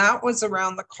 And that was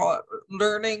around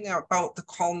learning about the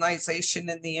colonization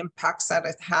and the impacts that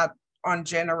it had on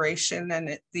generation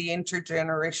and the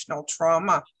intergenerational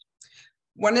trauma.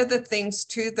 One of the things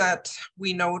too that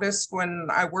we noticed when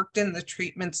I worked in the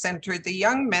treatment center, the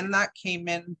young men that came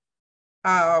in,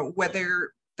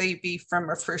 whether they be from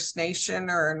a First Nation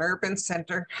or an urban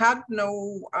center, had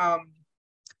no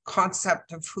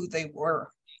concept of who they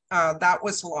were. That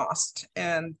was lost,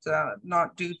 and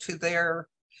not due to their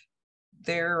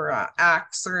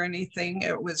acts or anything.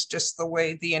 It was just the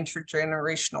way the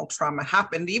intergenerational trauma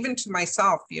happened, even to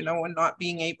myself, and not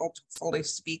being able to fully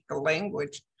speak the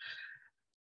language.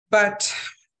 But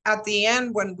at the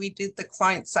end, when we did the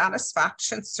client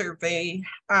satisfaction survey,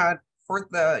 for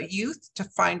the youth to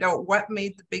find out what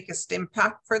made the biggest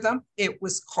impact for them, it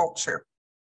was culture.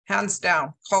 Hands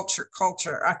down,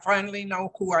 culture. I finally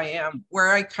know who I am, where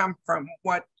I come from,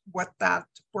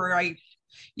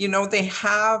 they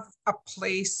have a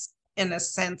place in a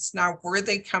sense now where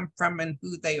they come from and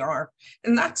who they are.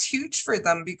 And that's huge for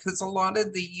them because a lot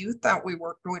of the youth that we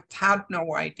worked with had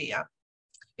no idea.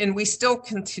 And we still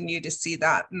continue to see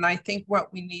that. And I think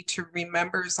what we need to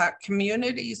remember is that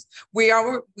communities, we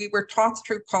were taught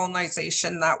through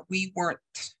colonization that we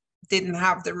didn't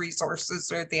have the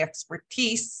resources or the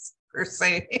expertise per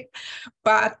se,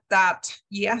 but that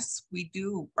yes, we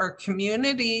do. Our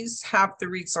communities have the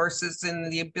resources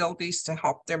and the abilities to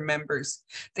help their members.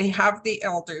 They have the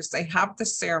elders, they have the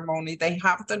ceremony, they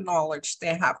have the knowledge,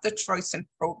 they have the choice in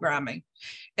programming.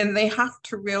 And they have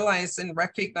to realize and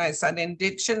recognize that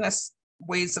Indigenous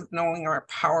ways of knowing are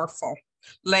powerful.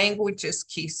 Language is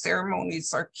key,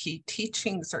 ceremonies are key,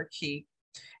 teachings are key.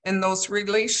 And those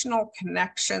relational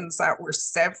connections that were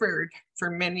severed for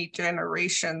many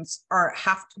generations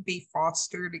have to be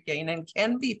fostered again and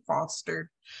can be fostered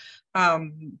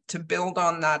to build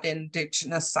on that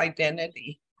Indigenous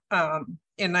identity.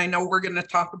 And I know we're going to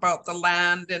talk about the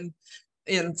land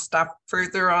and stuff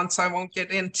further on, so I won't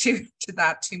get into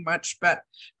that too much, but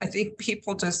I think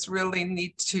people just really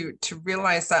need to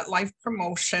realize that life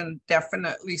promotion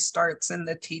definitely starts in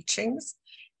the teachings,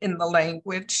 in the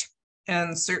language,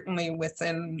 and certainly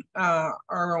within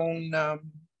our own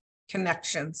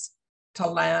connections to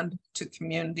land, to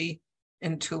community,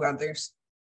 and to others.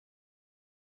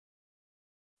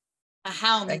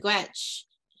 Ahau Miigwech.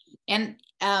 And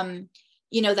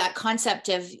you know, that concept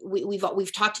of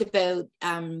we've talked about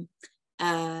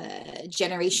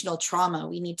generational trauma.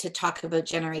 We need to talk about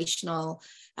generational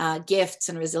gifts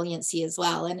and resiliency as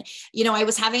well. And you know, I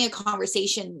was having a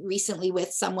conversation recently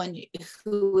with someone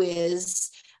who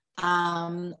is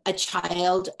a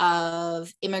child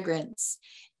of immigrants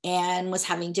and was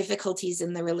having difficulties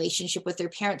in the relationship with their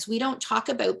parents. We don't talk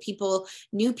about people,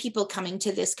 new people coming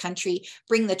to this country,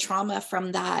 bring the trauma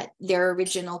from their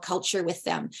original culture with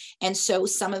them. And so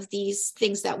some of these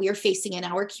things that we're facing in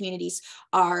our communities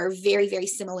are very, very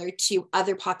similar to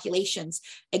other populations.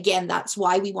 Again, that's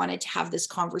why we wanted to have this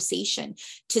conversation,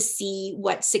 to see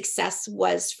what success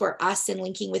was for us in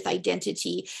linking with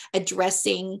identity,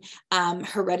 addressing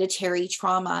hereditary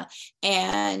trauma,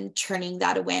 and turning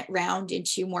that around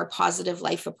into more positive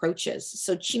life approaches.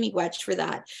 So Chimigwech for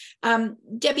that.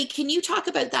 Debbie, can you talk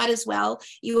about that as well?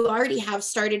 You already have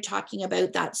started talking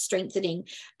about that strengthening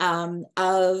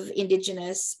of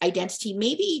Indigenous identity,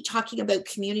 maybe talking about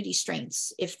community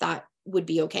strengths, if that would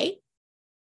be okay.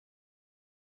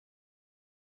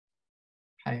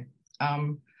 Hi.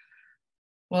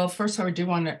 Well, first I do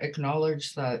want to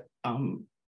acknowledge that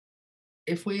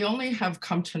if we only have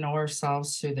come to know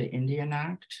ourselves through the Indian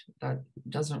Act, that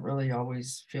doesn't really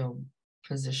always feel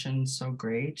positioned so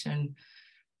great. And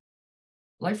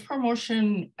life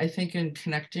promotion, I think, in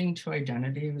connecting to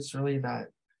identity was really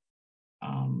that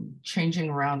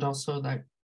changing around also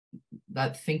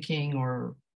that thinking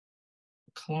or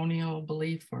colonial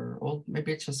belief or old,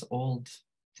 maybe it's just old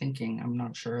thinking. I'm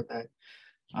not sure that,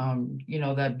 you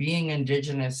know, that being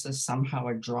Indigenous is somehow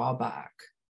a drawback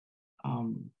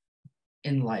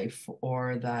in life,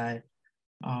 or that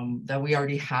that we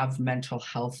already have mental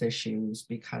health issues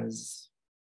because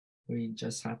we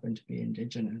just happen to be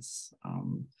Indigenous.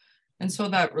 And so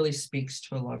that really speaks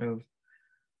to a lot of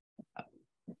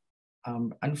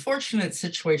unfortunate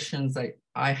situations that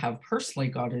I have personally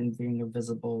got in being a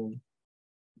visible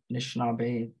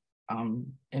Anishinaabe,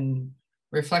 in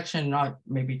reflection, not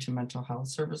maybe to mental health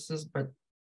services, but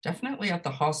definitely at the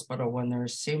hospital when they're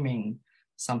assuming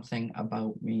something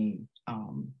about me.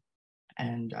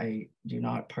 And I do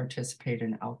not participate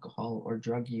in alcohol or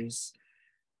drug use.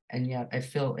 And yet I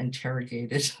feel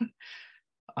interrogated,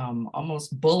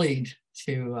 almost bullied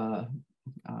to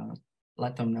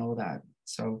let them know that.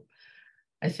 So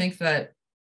I think that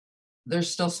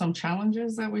there's still some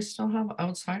challenges that we still have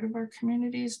outside of our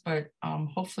communities, but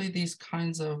hopefully these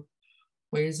kinds of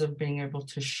ways of being able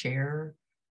to share,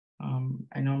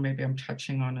 I know maybe I'm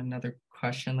touching on another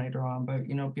question later on, but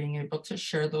you know, being able to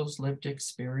share those lived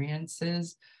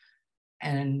experiences,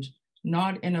 and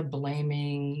not in a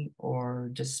blaming or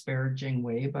disparaging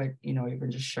way, but you know, even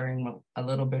just sharing a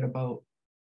little bit about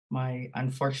my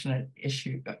unfortunate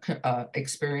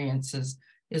experiences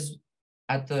is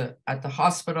at the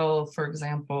hospital, for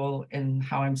example, and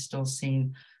how I'm still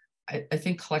seen. I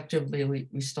think collectively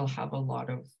we still have a lot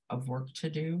of work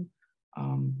to do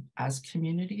as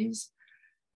communities.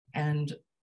 And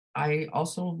I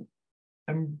also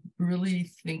really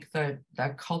think that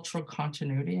cultural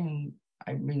continuity, and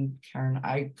I mean, Karen,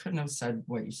 I couldn't have said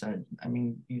what you said. I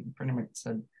mean, you pretty much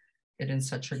said it in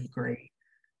such a great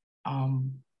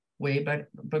way,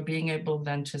 but being able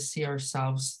then to see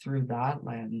ourselves through that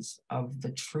lens of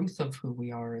the truth of who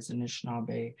we are as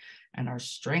Anishinaabe and our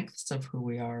strengths of who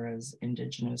we are as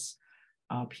Indigenous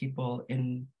people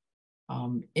in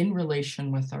relation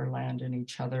with our land and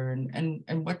each other,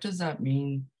 and what does that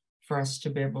mean for us to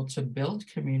be able to build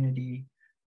community.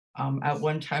 At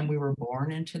one time we were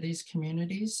born into these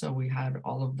communities, so we had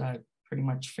all of that pretty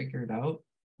much figured out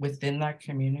within that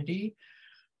community.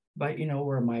 But you know,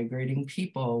 we're migrating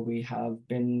people, we have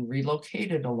been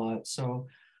relocated a lot. So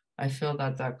I feel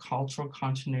that cultural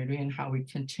continuity and how we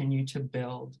continue to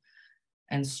build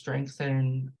and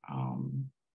strengthen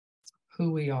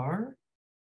who we are,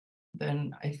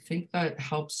 then I think that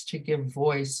helps to give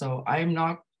voice. So I'm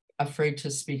not afraid to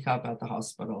speak up at the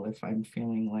hospital if I'm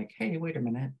feeling like, hey, wait a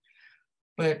minute.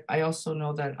 But I also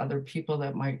know that other people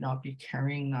that might not be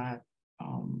carrying that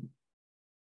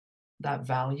that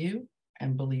value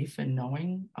and belief in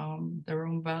knowing their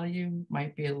own value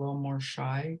might be a little more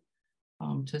shy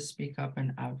to speak up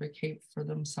and advocate for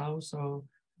themselves. So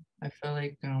I feel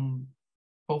like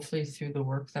hopefully through the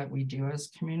work that we do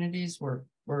as communities, we're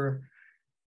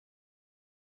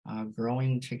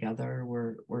growing together,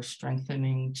 we're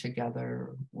strengthening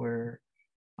together,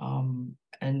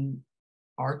 and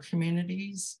our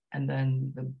communities and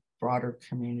then the broader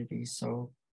community.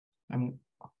 So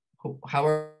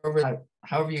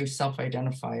however you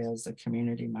self-identify as a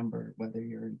community member, whether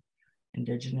you're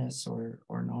Indigenous or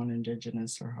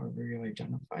non-Indigenous, or however you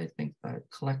identify. I think that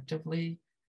collectively,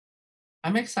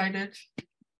 I'm excited.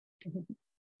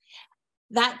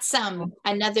 That's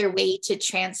another way to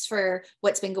transfer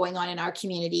what's been going on in our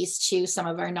communities to some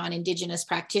of our non-Indigenous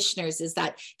practitioners, is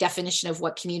that definition of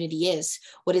what community is.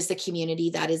 What is the community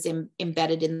that is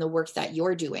embedded in the work that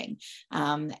you're doing?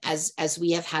 As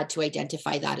we have had to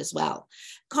identify that as well.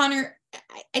 Connor,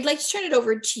 I'd like to turn it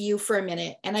over to you for a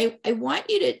minute. And I want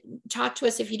you to talk to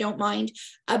us, if you don't mind,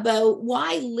 about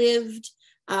why lived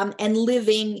and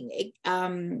living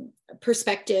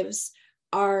perspectives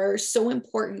are so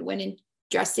important when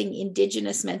addressing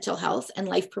Indigenous mental health and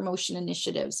life promotion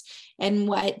initiatives, and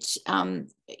what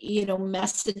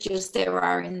messages there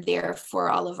are in there for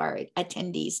all of our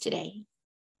attendees today.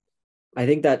 I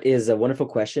think that is a wonderful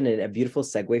question and a beautiful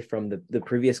segue from the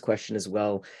previous question as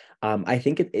well. I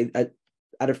think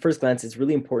at a first glance, it's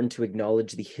really important to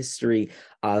acknowledge the history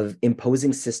of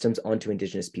imposing systems onto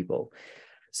Indigenous people.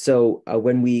 So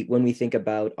when we think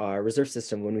about our reserve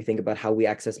system, when we think about how we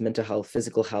access mental health,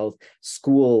 physical health,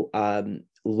 school,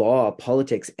 law,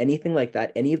 politics, anything like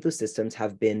that, any of those systems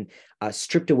have been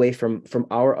stripped away from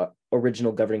our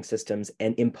original governing systems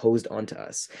and imposed onto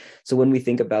us. So when we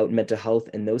think about mental health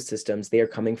and those systems, they are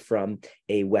coming from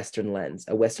a Western lens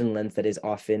that is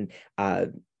often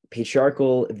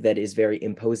patriarchal, that is very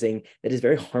imposing, that is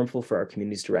very harmful for our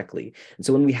communities directly. And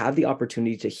so when we have the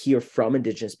opportunity to hear from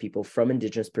Indigenous people, from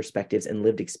Indigenous perspectives and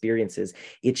lived experiences,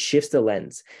 it shifts the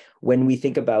lens. When we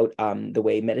think about the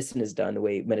way medicine is done, the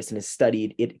way medicine is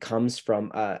studied, it comes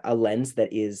from a lens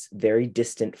that is very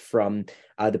distant from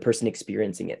the person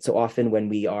experiencing it. So often when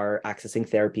we are accessing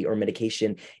therapy or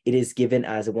medication, it is given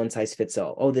as a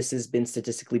one-size-fits-all. Oh, this has been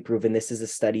statistically proven. This is a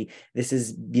study. This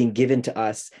is being given to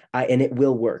us, and it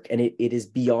will work. And it is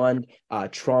beyond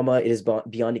trauma. It is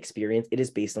beyond experience. It is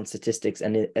based on statistics.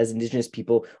 And as Indigenous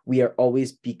people, we are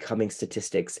always becoming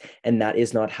statistics. And that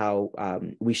is not how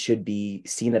we should be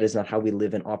seen. That is not how we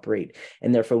live and operate.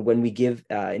 And therefore, when we give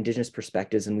Indigenous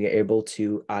perspectives and we are able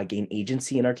to gain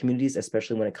agency in our communities,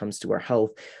 especially when it comes to our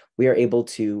health, we are able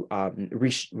to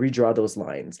redraw those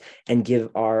lines and give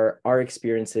our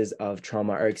experiences of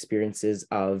trauma, our experiences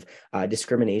of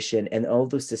discrimination, and all of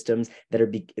those systems that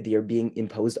are being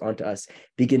imposed onto us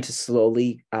begin to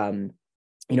slowly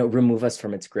remove us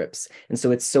from its grips. And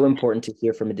so it's so important to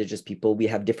hear from Indigenous people. We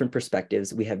have different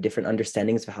perspectives. We have different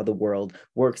understandings of how the world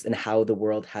works and how the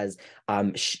world has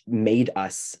made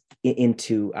us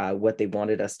into what they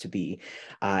wanted us to be.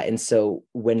 And so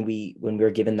when we're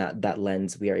given that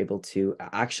lens, we are able to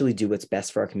actually do what's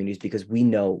best for our communities, because we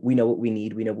know what we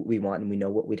need, we know what we want, and we know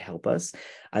what would help us.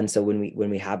 And so when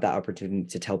we have that opportunity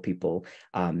to tell people,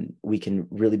 we can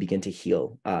really begin to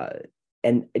heal.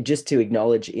 And just to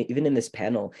acknowledge, even in this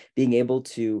panel, being able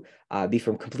to be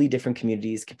from completely different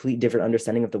communities, completely different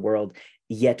understanding of the world,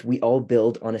 yet we all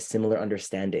build on a similar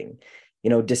understanding.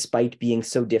 Despite being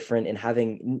so different and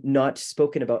having not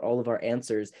spoken about all of our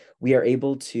answers, we are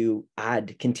able to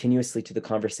add continuously to the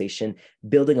conversation,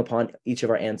 building upon each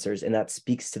of our answers. And that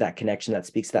speaks to that connection, that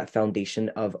speaks to that foundation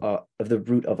of the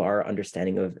root of our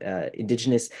understanding of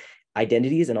Indigenous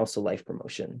identities and also life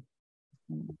promotion.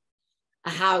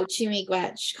 How to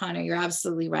miigwech, Connor, you're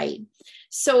absolutely right.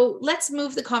 So let's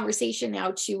move the conversation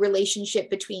now to relationship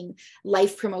between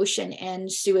life promotion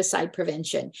and suicide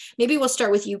prevention. Maybe we'll start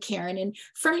with you, Karen. And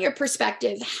from your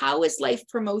perspective, how is life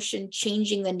promotion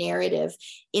changing the narrative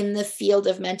in the field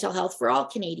of mental health for all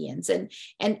Canadians?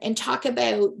 And talk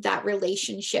about that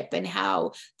relationship and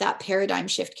how that paradigm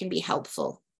shift can be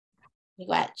helpful.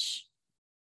 Miigwech.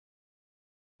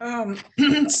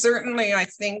 Certainly, I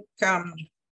think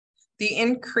the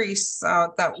increase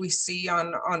that we see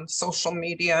on social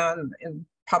media and in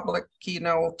public,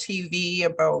 TV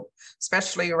about,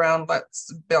 especially around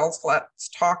Let's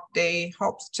Talk Day,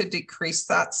 helps to decrease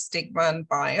that stigma and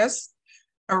bias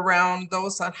around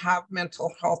those that have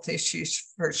mental health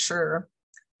issues, for sure.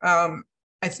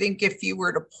 I think if you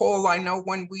were to poll, I know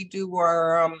when we do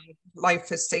our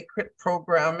Life is Sacred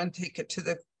program and take it to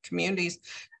the communities,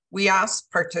 we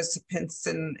ask participants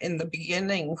in the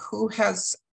beginning, who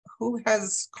has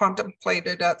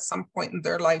contemplated at some point in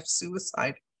their life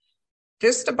suicide?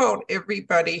 Just about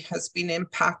everybody has been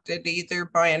impacted either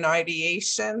by an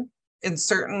ideation, and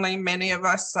certainly many of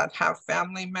us that have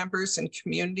family members and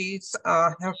communities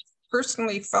have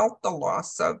personally felt the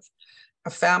loss of a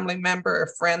family member,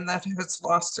 a friend that has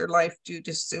lost their life due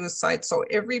to suicide. So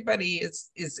everybody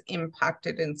is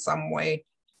impacted in some way.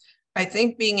 I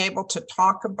think being able to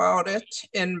talk about it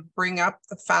and bring up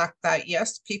the fact that,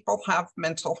 yes, people have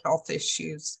mental health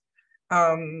issues.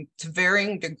 to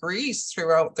varying degrees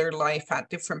throughout their life at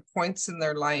different points in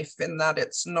their life, and that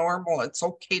it's normal, it's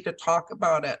okay to talk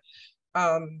about it.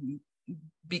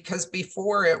 Because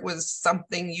before it was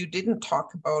something you didn't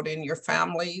talk about in your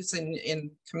families and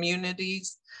in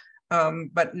communities.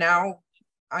 But now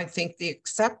I think the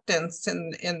acceptance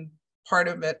and part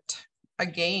of it,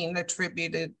 again,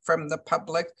 attributed from the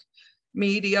public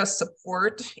media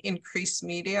support, increased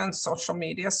media and social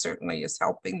media certainly is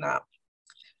helping that.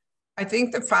 I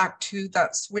think the fact too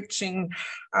that switching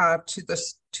to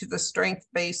the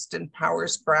strength-based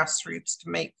empowers grassroots to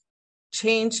make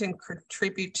change and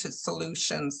contribute to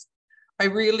solutions. I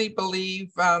really believe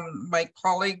my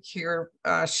colleague here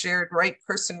shared right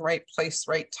person, right place,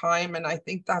 right time. And I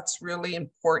think that's really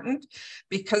important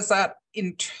because that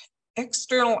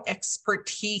external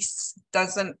expertise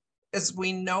doesn't, as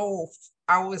we know,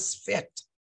 always fit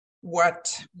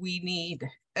what we need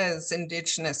as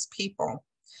Indigenous people.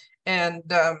 And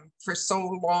for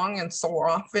so long and so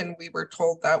often, we were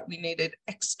told that we needed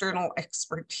external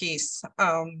expertise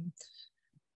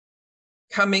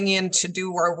coming in to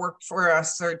do our work for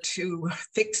us or to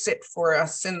fix it for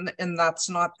us. And that's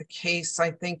not the case.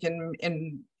 I think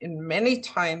in many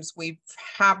times we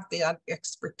have that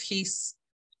expertise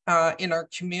in our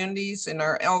communities, in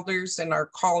our elders, in our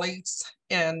colleagues,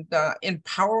 and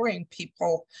empowering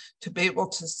people to be able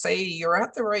to say, you're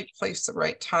at the right place, the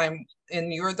right time,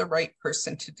 and you're the right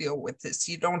person to deal with this.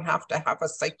 You don't have to have a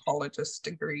psychologist's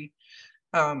degree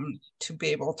to be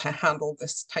able to handle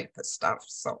this type of stuff.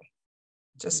 So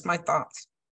just my thoughts.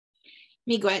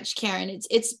 Miigwech, Karen,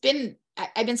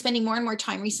 I've been spending more and more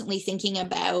time recently thinking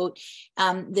about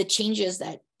the changes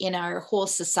that in our whole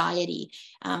society.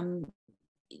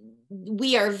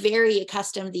 We are very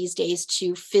accustomed these days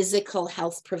to physical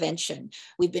health prevention.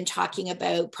 We've been talking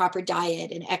about proper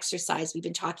diet and exercise. We've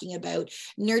been talking about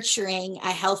nurturing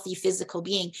a healthy physical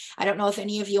being. I don't know if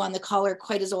any of you on the call are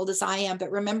quite as old as I am,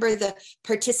 but remember the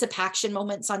participation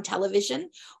moments on television?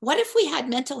 What if we had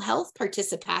mental health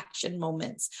participation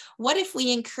moments? What if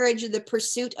we encourage the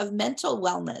pursuit of mental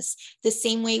wellness the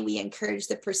same way we encourage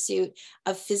the pursuit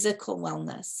of physical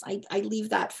wellness? I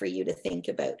leave that for you to think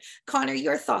about. Connor,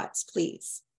 your thoughts,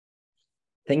 please.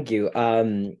 Thank you.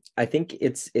 I think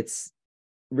it's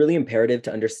really imperative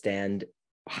to understand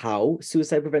how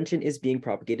suicide prevention is being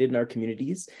propagated in our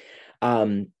communities.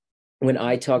 When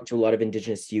I talk to a lot of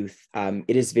Indigenous youth,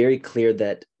 it is very clear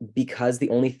that because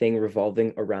the only thing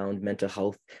revolving around mental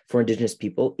health for Indigenous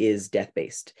people is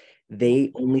death-based,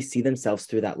 they only see themselves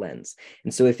through that lens.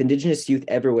 And so if Indigenous youth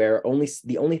everywhere,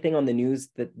 the only thing on the news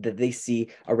that they see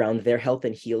around their health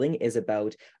and healing is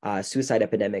about suicide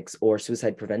epidemics or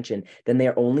suicide prevention, then they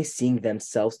are only seeing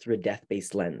themselves through a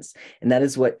death-based lens. And that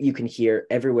is what you can hear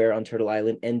everywhere on Turtle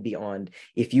Island and beyond.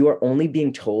 If you are only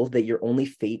being told that your only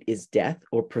fate is death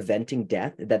or preventing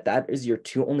death, that is your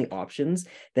two only options,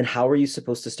 then how are you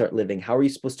supposed to start living? How are you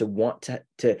supposed to want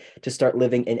to start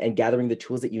living and gathering the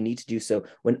tools that you need to do so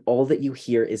when all that you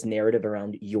hear is narrative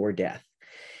around your death?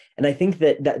 And I think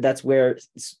that's where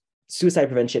suicide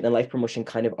prevention and life promotion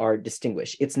kind of are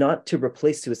distinguished. It's not to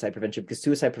replace suicide prevention, because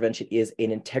suicide prevention is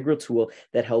an integral tool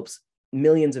that helps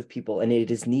millions of people and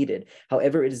it is needed.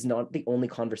 However, it is not the only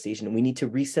conversation. We need to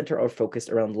recenter our focus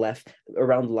around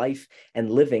life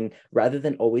and living rather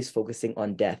than always focusing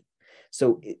on death.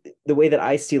 So the way that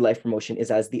I see life promotion is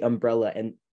as the umbrella,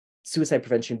 and suicide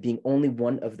prevention being only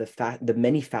one of the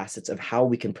many facets of how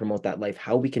we can promote that life,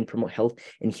 how we can promote health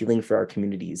and healing for our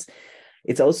communities.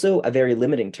 It's also a very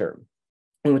limiting term.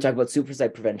 When we talk about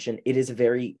suicide prevention, it is a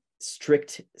very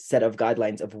strict set of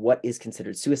guidelines of what is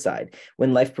considered suicide.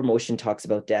 When life promotion talks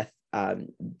about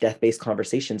death-based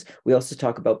conversations, we also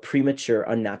talk about premature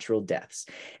unnatural deaths.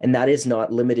 And that is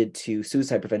not limited to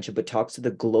suicide prevention, but talks to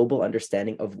the global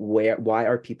understanding of why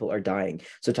our people are dying.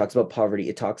 So it talks about poverty,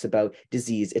 it talks about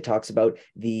disease, it talks about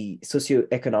the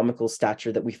socioeconomical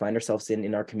stature that we find ourselves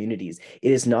in our communities.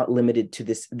 It is not limited to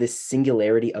this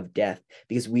singularity of death,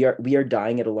 because we are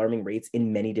dying at alarming rates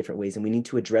in many different ways, and we need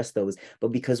to address those.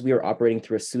 But because we are operating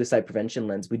through a suicide prevention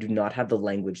lens, we do not have the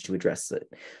language to address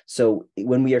it. So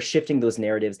when we are shifting those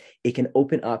narratives, it can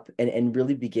open up and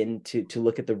really begin to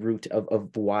look at the root of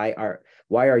why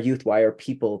our youth, why our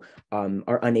people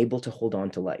are unable to hold on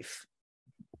to life.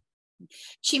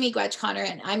 Miigwech, Connor,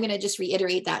 and I'm going to just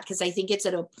reiterate that because I think it's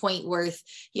at a point worth,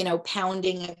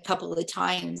 pounding a couple of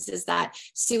times, is that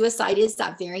suicide is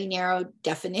that very narrow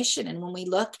definition. And when we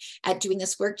look at doing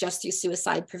this work just through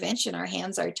suicide prevention, our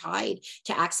hands are tied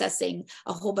to accessing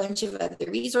a whole bunch of other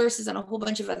resources and a whole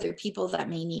bunch of other people that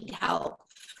may need help.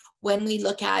 When we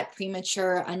look at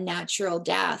premature unnatural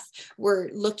death, we're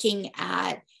looking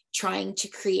at trying to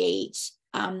create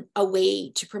a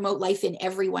way to promote life in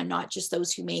everyone, not just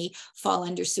those who may fall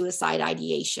under suicide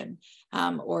ideation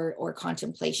or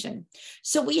contemplation.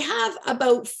 So we have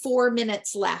about 4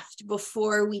 minutes left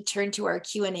before we turn to our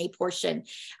Q&A portion.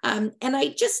 And I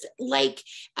just like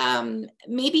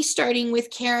maybe starting with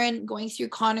Karen, going through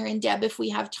Connor and Deb, if we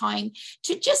have time,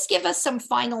 to just give us some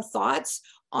final thoughts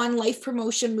on life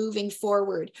promotion moving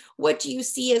forward. What do you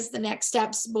see as the next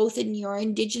steps, both in your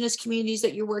Indigenous communities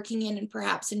that you're working in and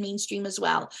perhaps in mainstream as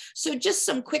well? So just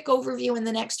some quick overview in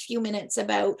the next few minutes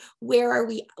about where are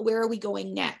we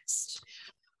going next?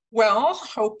 Well,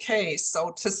 okay,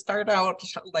 so to start out,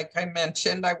 like I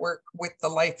mentioned, I work with the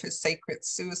Life is Sacred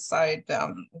Suicide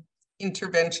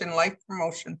Intervention Life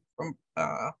Promotion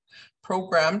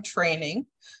Program training.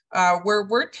 Where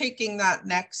we're taking that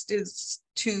next is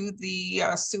to the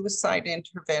suicide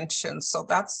intervention. So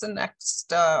that's the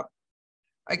next, I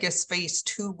guess, phase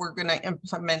 2 we're going to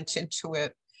implement into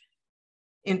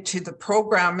the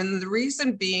program. And the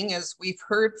reason being is we've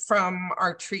heard from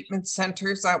our treatment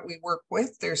centers that we work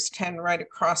with, there's 10 right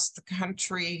across the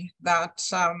country, that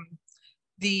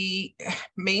the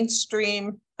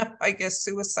mainstream, I guess,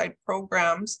 suicide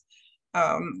programs,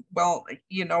 well,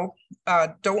 you know,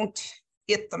 don't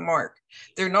hit the mark.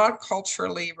 They're not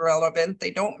culturally relevant.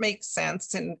 They don't make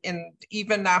sense. And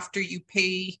even after you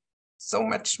pay so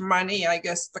much money, I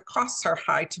guess the costs are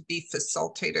high to be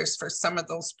facilitators for some of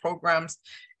those programs.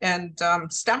 And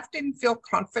staff didn't feel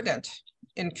confident,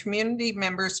 and community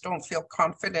members don't feel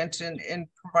confident in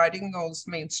providing those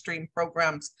mainstream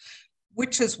programs,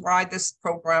 which is why this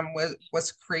program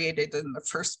was created in the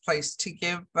first place, to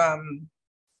give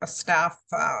a staff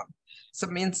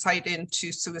some insight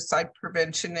into suicide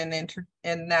prevention,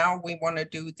 and now we want to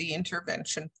do the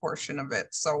intervention portion of it.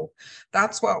 So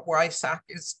that's what YSAC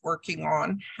is working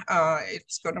on.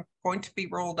 It's going to be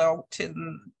rolled out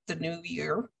in the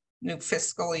new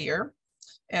fiscal year.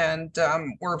 And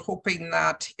we're hoping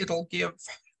that it'll give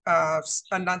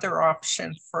another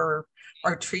option for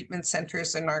our treatment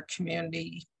centers and our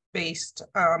community-based,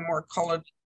 more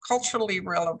culturally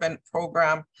relevant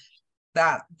program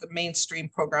that the mainstream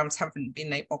programs haven't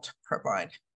been able to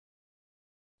provide.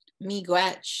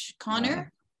 Miigwech.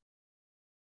 Connor?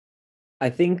 I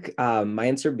think my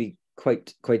answer would be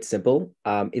quite simple.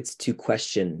 It's to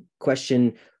question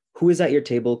who is at your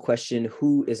table, question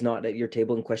who is not at your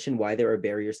table, and question why there are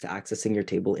barriers to accessing your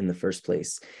table in the first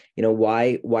place. You know,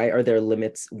 why are there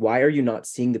limits? Why are you not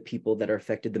seeing the people that are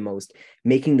affected the most,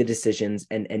 making the decisions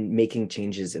and making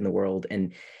changes in the world?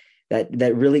 And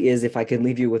that really is, if I can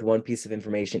leave you with one piece of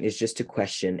information, is just to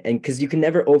question. And because you can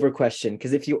never over question,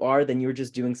 because if you are, then you're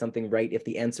just doing something right. If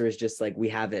the answer is just like, we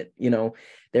have it, you know,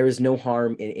 there is no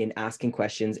harm in asking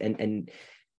questions and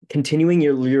continuing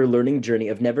your learning journey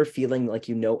of never feeling like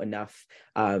you know enough.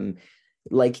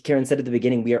 Like Karen said at the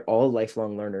beginning, we are all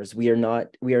lifelong learners. We are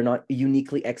not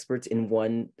uniquely experts in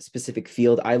one specific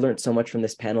field. I learned so much from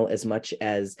this panel, as much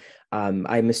as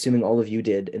I'm assuming all of you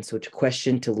did. And so to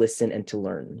question, to listen, and to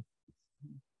learn.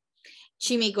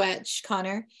 Miigwech.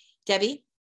 Connor. Debbie?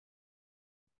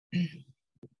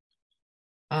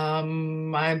 I've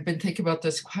been thinking about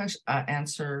this question.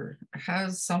 Answer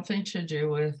has something to do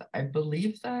with, I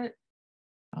believe that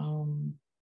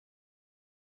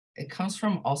it comes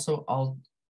from also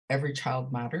every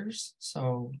child matters.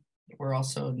 So we're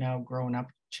also now grown up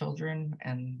children,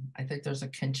 and I think there's a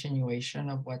continuation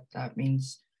of what that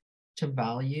means to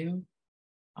value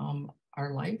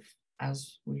our life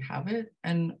as we have it.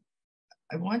 And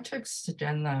I want to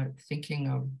extend that thinking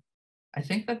of, I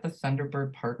think that the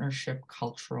Thunderbird Partnership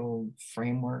cultural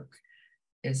framework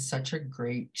is such a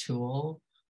great tool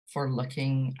for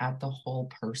looking at the whole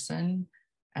person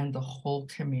and the whole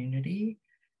community.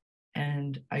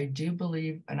 And I do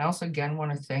believe, and I also again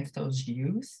want to thank those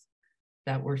youth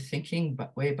that were thinking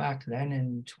way back then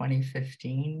in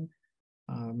 2015,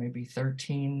 maybe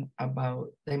 13, about,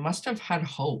 they must have had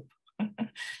hope.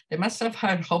 They must have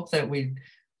had hope that we'd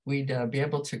be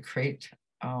able to create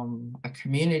a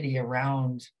community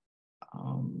around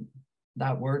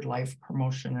that word life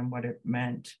promotion and what it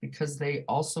meant, because they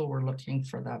also were looking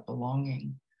for that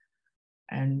belonging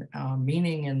and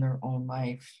meaning in their own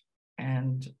life,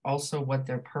 and also what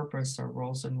their purpose or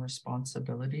roles and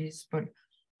responsibilities. But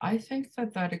I think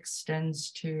that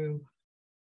extends to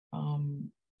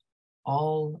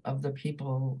all of the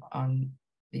people on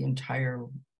the entire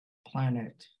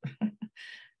planet.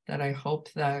 That I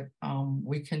hope that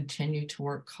we continue to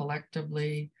work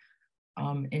collectively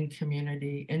in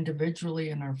community, individually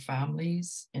in our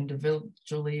families,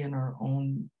 individually in our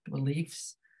own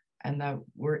beliefs, and that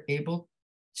we're able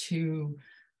to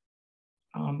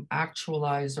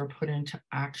actualize or put into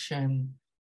action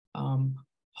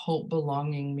hope,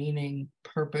 belonging, meaning,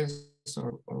 purpose,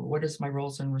 or what is my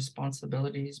roles and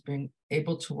responsibilities, being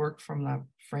able to work from that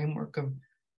framework of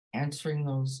answering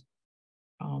those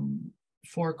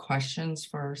 4 questions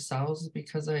for ourselves,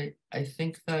 because I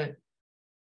think that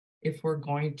if we're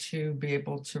going to be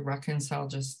able to reconcile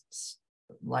just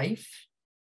life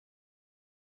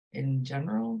in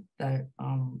general, that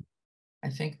I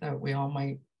think that we all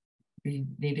might be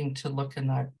needing to look in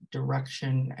that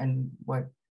direction, and what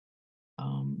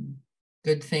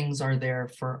good things are there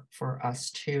for us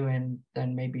too, and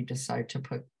then maybe decide to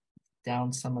put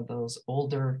down some of those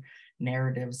older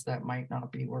narratives that might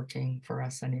not be working for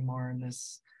us anymore in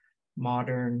this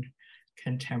modern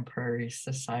contemporary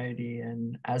society,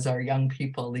 and as our young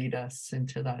people lead us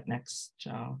into that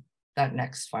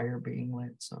next fire being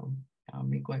lit. So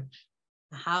miigwech.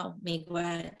 How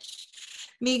miigwech.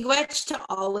 Miigwech to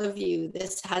all of you.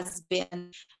 This has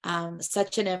been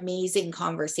such an amazing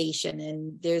conversation,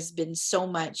 and there's been so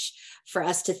much for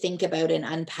us to think about and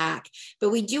unpack.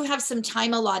 But we do have some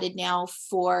time allotted now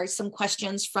for some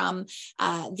questions from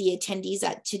the attendees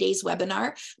at today's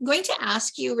webinar. I'm going to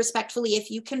ask you respectfully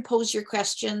if you can pose your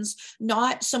questions,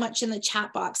 not so much in the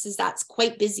chat box as that's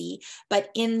quite busy, but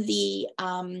in the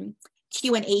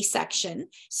Q&A section,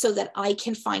 so that I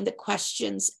can find the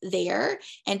questions there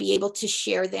and be able to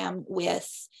share them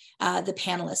with the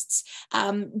panelists.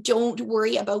 Don't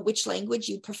worry about which language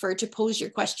you prefer to pose your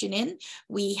question in.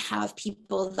 We have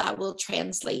people that will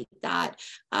translate that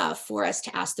for us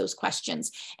to ask those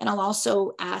questions. And I'll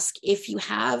also ask if you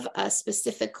have a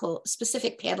specific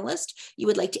panelist you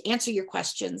would like to answer your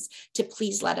questions, to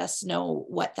please let us know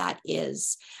what that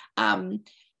is.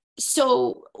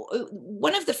 So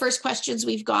one of the first questions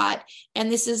we've got,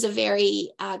 and this is a very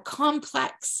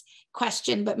complex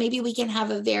question, but maybe we can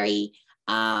have a very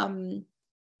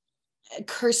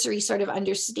cursory sort of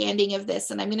understanding of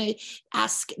this. And I'm going to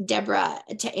ask Deborah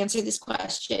to answer this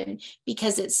question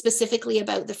because it's specifically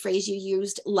about the phrase you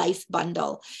used, life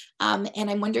bundle. And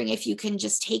I'm wondering if you can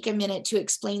just take a minute to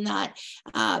explain that,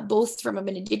 both from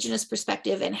an Indigenous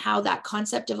perspective and how that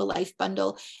concept of a life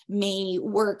bundle may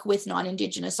work with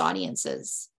non-Indigenous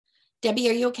audiences. Debbie,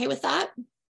 are you okay with that?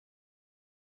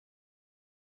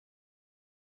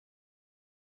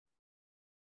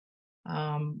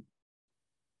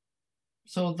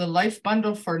 So the life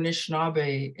bundle for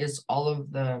Anishinaabe is all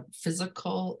of the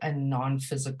physical and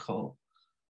non-physical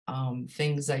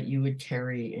things that you would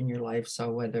carry in your life.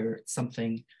 So whether it's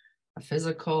something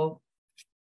physical,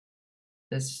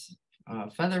 this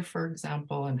feather, for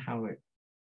example, and how it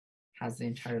has the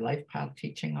entire life path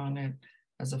teaching on it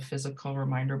as a physical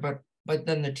reminder, but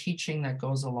then the teaching that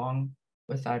goes along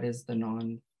with that is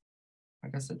the I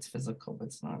guess it's physical, but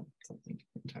it's not something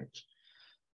you can touch.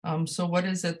 So what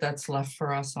is it that's left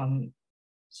for us on,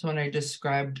 so when I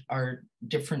described our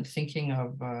different thinking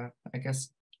of, I guess,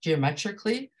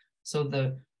 geometrically, so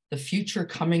the future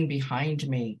coming behind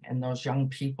me and those young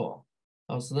people,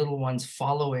 those little ones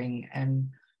following, and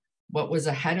what was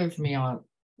ahead of me on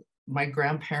my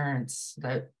grandparents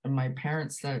and my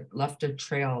parents that left a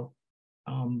trail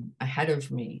ahead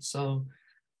of me. So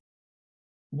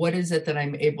what is it that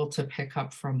I'm able to pick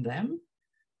up from them?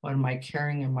 What am I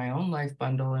carrying in my own life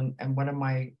bundle, and what am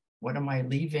I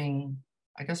leaving?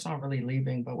 I guess not really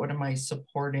leaving, but what am I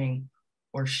supporting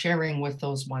or sharing with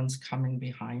those ones coming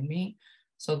behind me?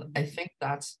 So I think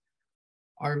that's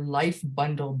our life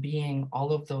bundle, being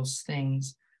all of those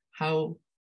things. How,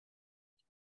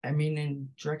 I mean, in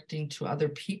directing to other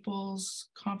people's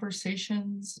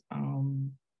conversations,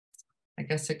 I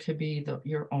guess it could be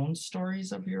your own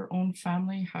stories of your own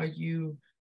family, how you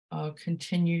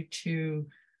continue to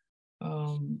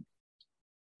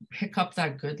pick up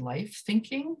that good life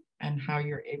thinking, and how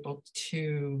you're able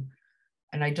to,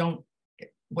 and I don't,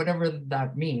 whatever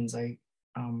that means,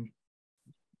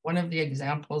 one of the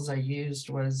examples I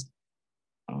used was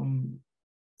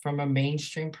from a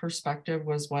mainstream perspective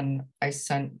was when I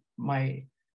sent my,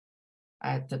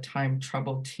 at the time,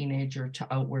 troubled teenager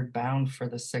to Outward Bound for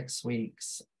the 6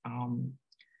 weeks,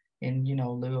 in,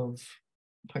 lieu of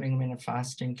putting him in a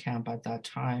fasting camp at that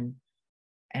time.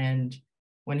 And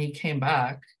when he came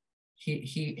back,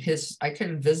 I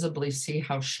could visibly see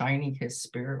how shiny his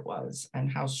spirit was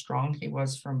and how strong he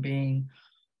was from being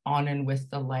on and with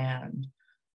the land.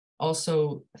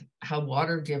 Also, how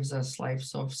water gives us life.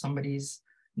 So if somebody's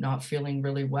not feeling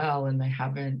really well and they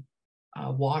haven't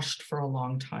washed for a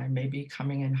long time, maybe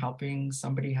coming and helping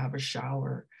somebody have a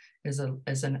shower is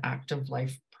an act of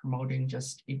life promoting,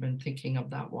 just even thinking of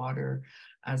that water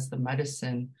as the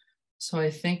medicine. So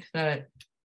I think that,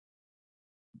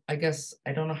 I guess,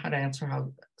 I don't know how to answer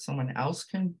how someone else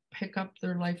can pick up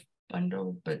their life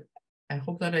bundle, but I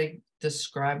hope that I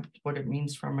described what it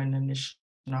means from an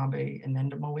Anishinaabe and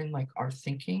Endemowin, like our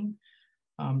thinking.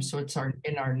 So it's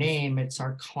in our name, it's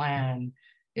our clan,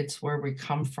 it's where we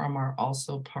come from, are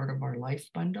also part of our life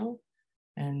bundle.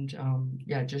 And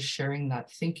yeah, just sharing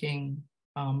that thinking,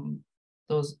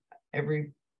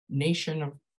 every nation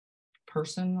of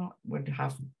person would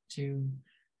have to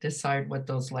decide what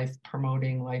those life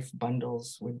promoting life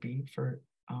bundles would be for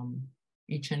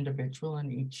each individual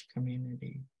and each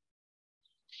community.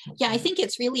 Yeah, I think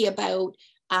it's really about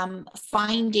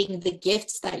finding the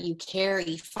gifts that you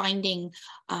carry, finding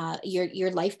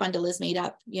your life bundle is made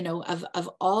up, you know, of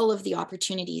all of the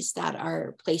opportunities that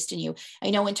are placed in you.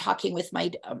 I know in talking with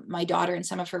my daughter and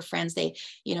some of her friends, they,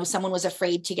 you know, someone was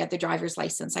afraid to get their driver's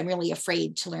license. I'm really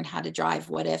afraid to learn how to drive.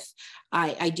 What if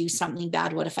I do something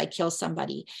bad? What if I kill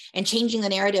somebody? And changing the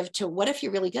narrative to what if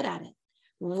you're really good at it?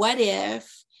 What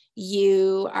if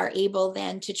you are able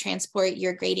then to transport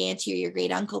your great auntie or your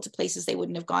great uncle to places they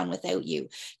wouldn't have gone without you?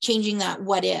 Changing that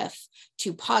what if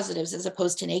to positives as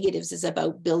opposed to negatives is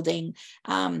about building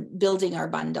our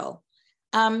bundle.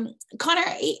 Connor,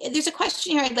 there's a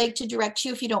question here I'd like to direct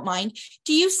you, if you don't mind.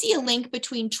 Do you see a link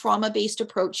between trauma-based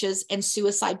approaches and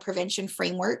suicide prevention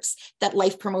frameworks that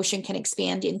life promotion can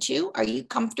expand into? Are you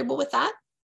comfortable with that?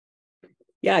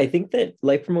 Yeah, I think that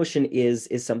life promotion is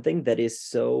something that is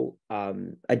so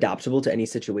adaptable to any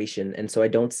situation. And so I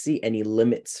don't see any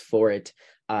limits for it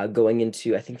going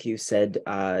into, I think you said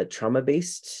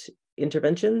trauma-based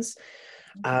interventions.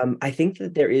 I think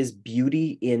that there is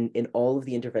beauty in all of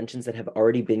the interventions that have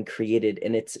already been created,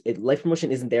 and life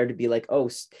promotion isn't there to be like, oh,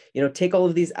 you know, take all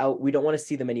of these out, we don't want to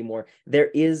see them anymore. There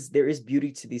is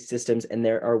beauty to these systems, and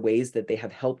there are ways that they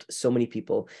have helped so many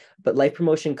people. But life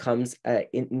promotion comes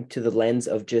into the lens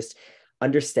of just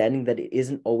understanding that it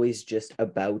isn't always just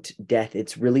about death.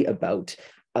 It's really about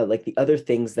like the other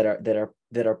things that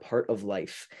are part of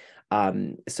life.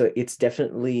 So it's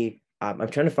definitely. I'm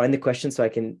trying to find the question so I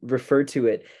can refer to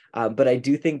it, but I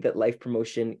do think that life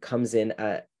promotion comes in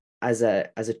as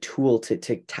a tool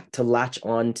to latch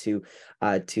on to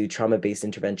trauma-based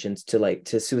interventions,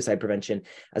 to suicide prevention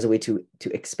as a way to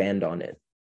expand on it.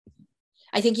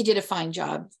 I think you did a fine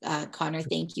job, Connor.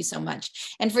 Thank you so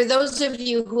much. And for those of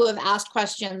you who have asked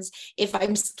questions, if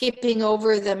I'm skipping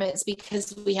over them, it's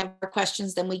because we have more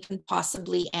questions than we can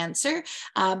possibly answer.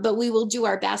 But we will do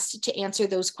our best to answer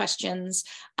those questions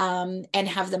and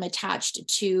have them attached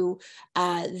to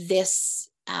this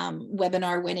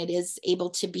webinar when it is able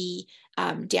to be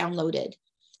downloaded.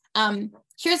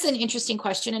 Here's an interesting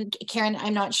question. And Karen,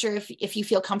 I'm not sure if you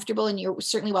feel comfortable, and you're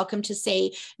certainly welcome to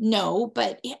say no,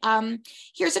 but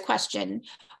here's a question.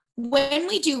 When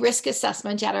we do risk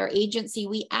assessment at our agency,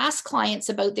 we ask clients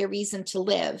about their reason to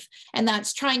live, and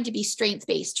that's trying to be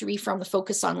strength-based, to reframe the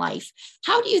focus on life.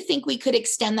 How do you think we could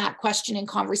extend that question and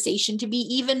conversation to be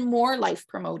even more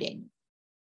life-promoting?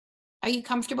 Are you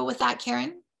comfortable with that,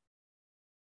 Karen?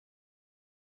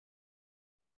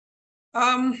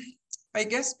 I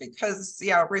guess because,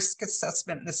 yeah, risk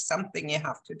assessment is something you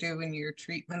have to do in your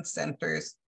treatment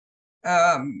centers.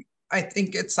 I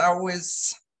think it's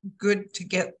always good to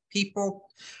get people,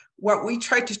 what we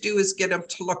try to do is get them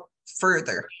to look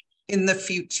further in the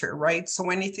future, right? So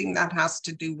anything that has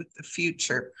to do with the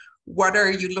future, what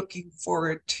are you looking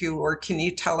forward to? Or can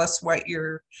you tell us what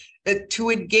you're, to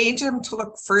engage them to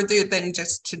look further than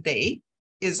just today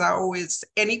is always,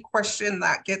 any question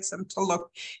that gets them to look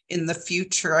in the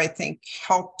future, I think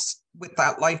helps with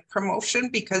that life promotion,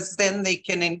 because then they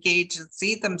can engage and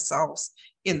see themselves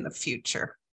in the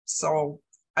future. So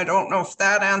I don't know if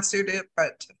that answered it,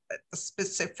 but a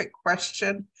specific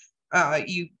question,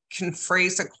 you can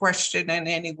phrase a question in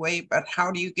any way, but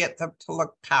how do you get them to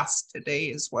look past today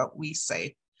is what we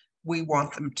say we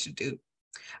want them to do.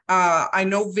 I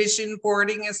know vision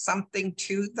boarding is something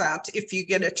too, that if you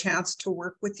get a chance to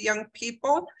work with young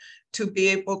people, to be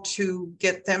able to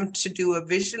get them to do a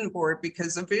vision board,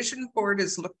 because a vision board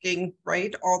is looking,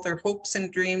 right, all their hopes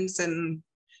and dreams and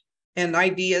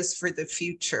ideas for the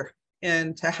future.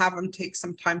 And to have them take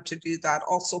some time to do that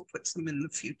also puts them in the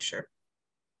future.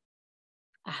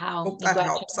 Hope that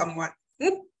helps somewhat.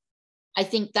 I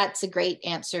think that's a great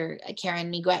answer,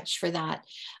 Karen. Miigwech for that.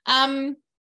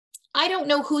 I don't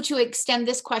know who to extend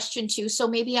this question to, so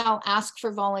maybe I'll ask for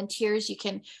volunteers. You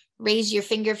can raise your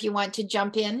finger if you want to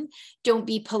jump in. Don't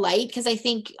be polite, because I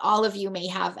think all of you may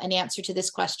have an answer to this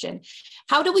question.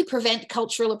 How do we prevent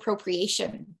cultural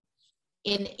appropriation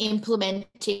in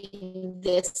implementing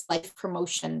this life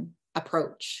promotion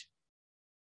approach?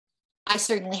 I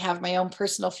certainly have my own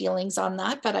personal feelings on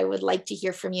that, but I would like to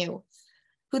hear from you.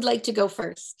 Who'd like to go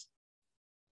first?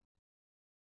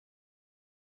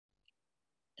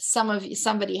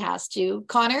 somebody has to.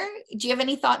 Connor, do you have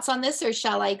any thoughts on this, or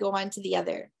shall I go on to the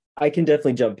other? I can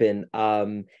definitely jump in.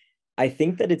 I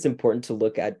think that it's important to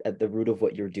look at the root of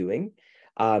what you're doing.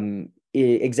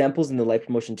 Examples in the Life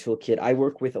Promotion Toolkit, I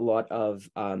work with a lot of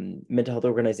mental health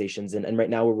organizations, and right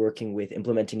now we're working with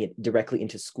implementing it directly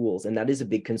into schools. And that is a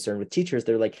big concern with teachers.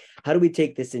 They're like, how do we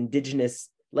take this Indigenous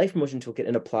Life Promotion Toolkit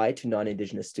and apply to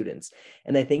non-Indigenous students?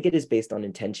 And I think it is based on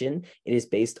intention. It is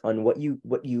based on what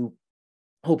you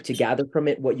hope to gather from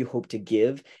it, what you hope to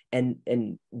give,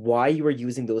 and why you are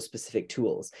using those specific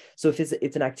tools. So if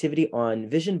it's an activity on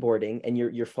vision boarding and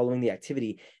you're following the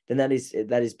activity, then that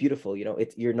is beautiful. You know,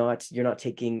 you're not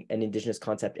taking an Indigenous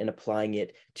concept and applying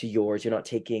it to yours. You're not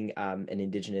taking an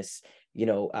Indigenous,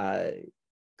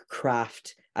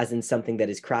 craft as in something that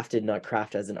is crafted, not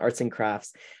craft as in arts and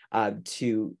crafts,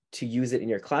 to use it in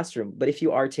your classroom. But if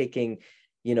you are taking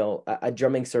a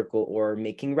drumming circle or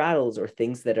making rattles or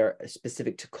things that are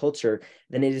specific to culture,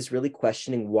 then it is really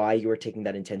questioning why you are taking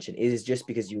that intention. It is just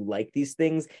because you like these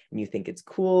things and you think it's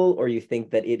cool, or you think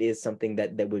that it is something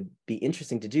that would be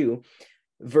interesting to do,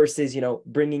 versus,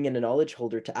 bringing in a knowledge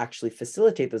holder to actually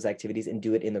facilitate those activities and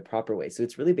do it in the proper way. So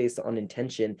it's really based on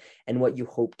intention and what you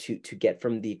hope to get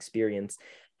from the experience.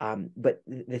 But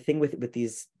the thing with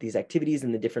these activities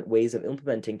and the different ways of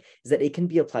implementing is that it can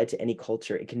be applied to any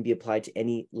culture. It can be applied to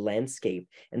any landscape.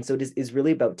 And so it is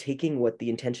really about taking what the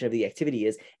intention of the activity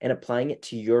is and applying it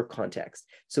to your context.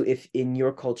 So if in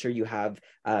your culture you have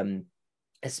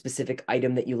a specific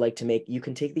item that you like to make, you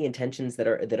can take the intentions that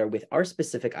are with our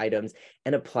specific items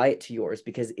and apply it to yours,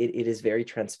 because it is very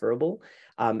transferable.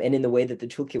 And in the way that the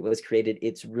toolkit was created,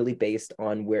 it's really based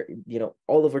on where,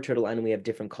 all over Turtle Island, we have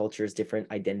different cultures,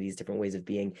 different identities, different ways of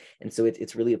being. And so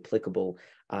it's really applicable,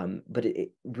 but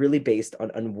it really based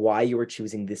on why you are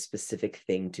choosing this specific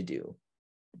thing to do.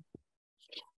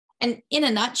 And in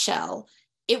a nutshell,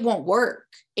 it won't work.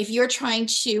 If you're trying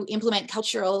to implement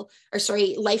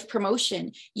life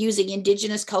promotion using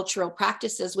Indigenous cultural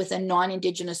practices with a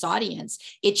non-Indigenous audience,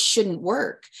 it shouldn't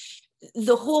work.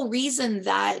 The whole reason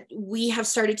that we have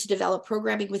started to develop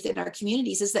programming within our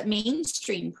communities is that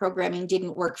mainstream programming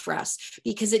didn't work for us,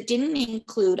 because it didn't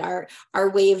include our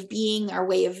way of being, our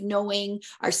way of knowing,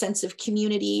 our sense of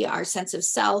community, our sense of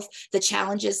self, the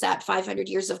challenges that 500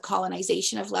 years of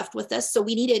colonization have left with us. So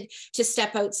we needed to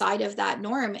step outside of that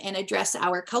norm and address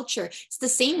our culture. It's the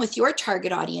same with your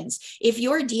target audience. If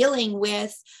you're dealing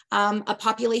with a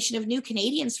population of new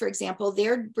Canadians, for example,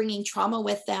 they're bringing trauma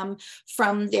with them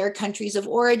from their countries of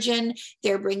origin.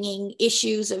 They're bringing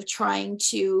issues of trying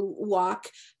to walk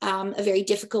a very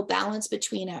difficult balance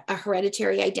between a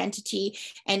hereditary identity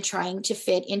and trying to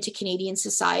fit into Canadian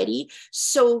society.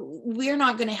 So we're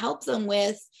not going to help them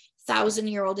with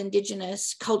 1,000-year-old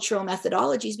Indigenous cultural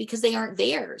methodologies, because they aren't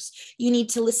theirs. You need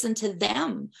to listen to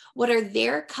them. What are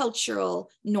their cultural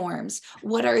norms?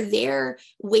 What are their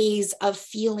ways of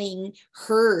feeling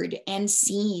heard and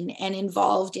seen and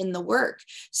involved in the work?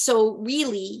 So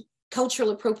really, cultural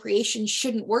appropriation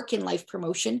shouldn't work in life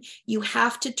promotion. You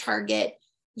have to target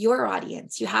your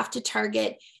audience. You have to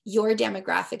target your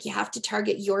demographic. You have to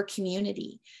target your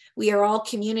community. We are all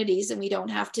communities, and we don't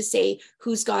have to say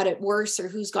who's got it worse or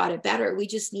who's got it better. We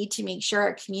just need to make sure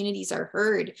our communities are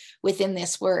heard within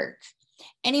this work.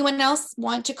 Anyone else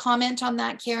want to comment on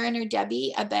that, Karen or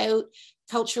Debbie, about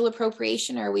cultural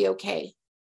appropriation? Or are we okay?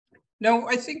 No,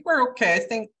 I think we're okay. I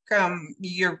think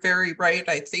you're very right.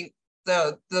 I think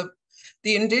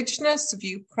the Indigenous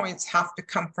viewpoints have to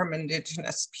come from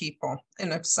Indigenous people.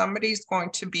 And if somebody's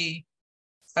going to be,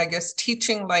 I guess,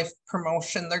 teaching life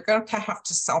promotion, they're going to have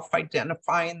to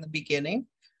self-identify in the beginning.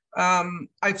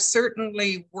 I've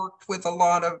certainly worked with a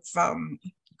lot of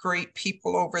great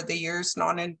people over the years,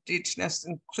 non-Indigenous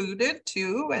included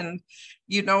too. And,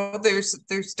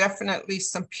 there's definitely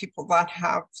some people that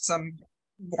have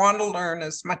want to learn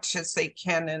as much as they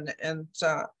can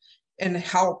and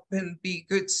help and be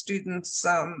good students.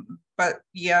 But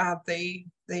yeah, they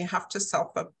have to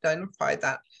self-identify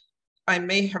that. I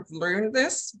may have learned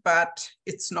this, but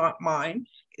it's not mine.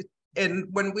 And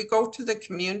when we go to the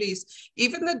communities,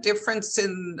 even the difference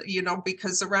in,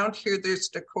 because around here there's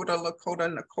Dakota,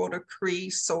 Lakota, Nakota, Cree,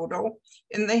 Soto,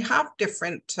 and they have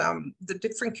different, the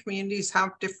different communities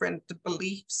have different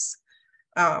beliefs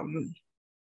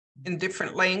in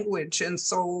different language. And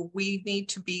so we need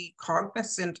to be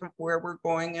cognizant of where we're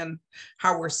going and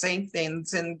how we're saying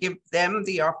things, and give them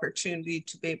the opportunity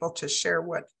to be able to share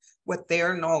what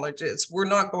their knowledge is. We're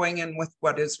not going in with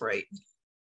what is right.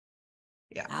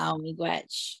 Yeah. Oh,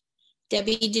 miigwech.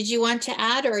 Debbie, did you want to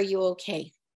add, or are you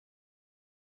okay?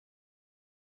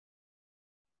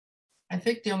 I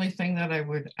think the only thing that I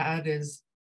would add is,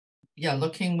 yeah,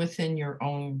 looking within your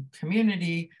own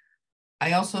community.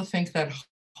 I also think that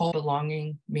whole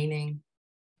belonging, meaning,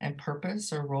 and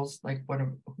purpose are roles like what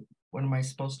am I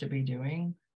supposed to be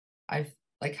doing?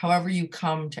 Like however you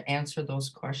come to answer those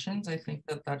questions, I think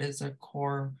that is a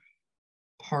core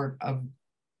part of,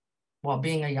 well,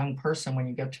 being a young person when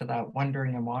you get to that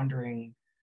wondering and wandering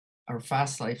or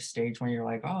fast life stage when you're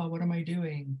like, oh, what am I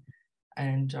doing?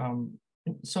 And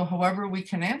so however we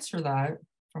can answer that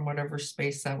from whatever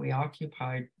space that we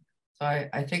occupied. So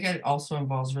I think it also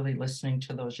involves really listening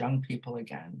to those young people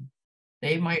again.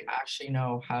 They might actually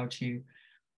know how to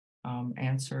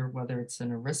answer, whether it's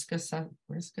in a risk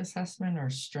assessment or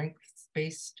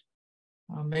strengths-based.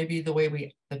 Maybe the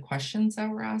way the questions that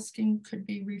we're asking could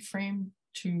be reframed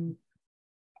to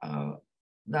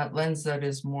that lens that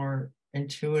is more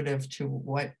intuitive to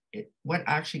what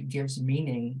actually gives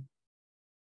meaning,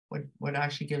 what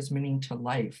actually gives meaning to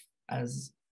life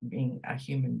as being a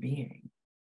human being,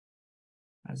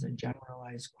 as a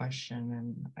generalized question.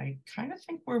 And I kind of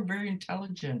think we're very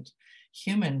intelligent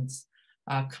humans.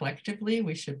 Collectively,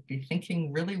 we should be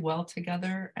thinking really well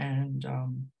together. And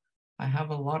I have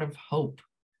a lot of hope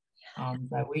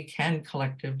that we can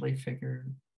collectively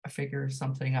figure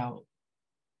something out.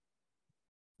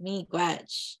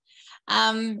 Miigwech.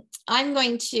 I'm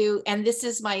going to, and this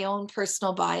is my own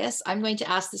personal bias, I'm going to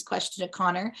ask this question to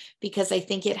Connor because I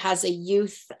think it has a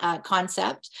youth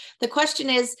concept. The question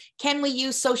is, can we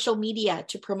use social media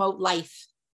to promote life?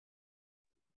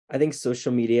 I think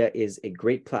social media is a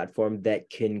great platform that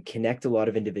can connect a lot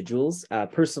of individuals.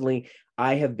 Personally,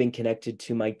 I have been connected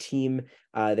to my team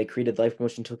that created the Life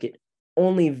Promotion Toolkit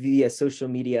only via social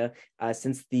media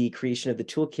since the creation of the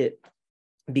toolkit,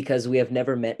 because we have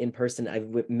never met in person.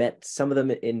 I've met some of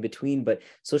them in between, but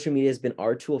social media has been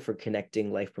our tool for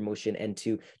connecting life promotion and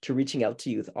to reaching out to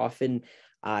youth. Often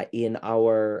in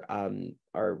our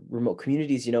remote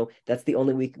communities, that's the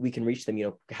only way we can reach them,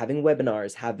 having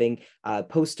webinars, having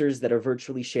posters that are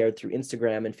virtually shared through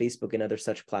Instagram and Facebook and other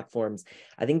such platforms.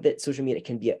 I think that social media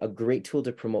can be a great tool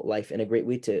to promote life and a great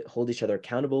way to hold each other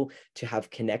accountable, to have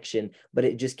connection, but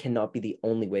it just cannot be the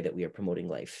only way that we are promoting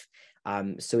life.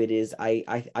 So it is,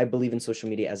 I believe in social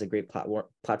media as a great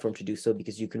platform to do so,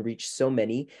 because you can reach so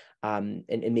many and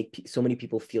make so many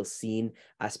people feel seen,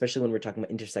 especially when we're talking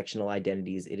about intersectional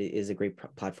identities. It is a great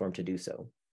platform to do so.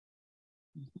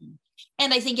 Mm-hmm.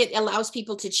 And I think it allows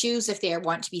people to choose if they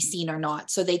want to be seen or not,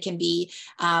 so they can be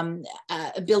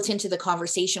built into the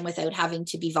conversation without having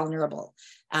to be vulnerable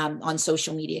on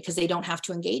social media, because they don't have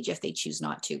to engage if they choose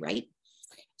not to, right?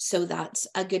 So that's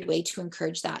a good way to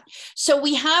encourage that. So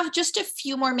we have just a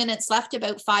few more minutes left,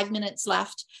 about 5 minutes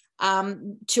left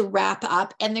to wrap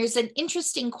up. And there's an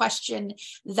interesting question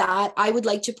that I would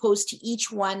like to pose to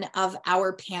each one of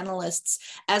our panelists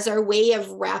as our way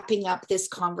of wrapping up this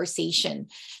conversation.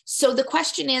 So the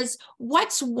question is,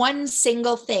 what's one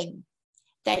single thing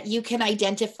that you can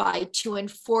identify to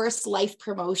enforce life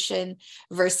promotion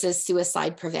versus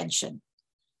suicide prevention?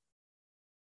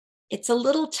 It's a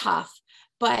little tough,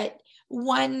 but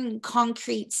one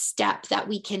concrete step that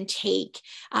we can take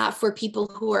for people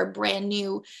who are brand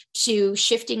new to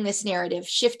shifting this narrative,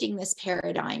 shifting this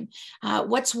paradigm,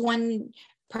 what's one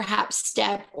perhaps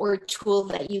step or tool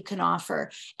that you can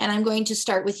offer? And I'm going to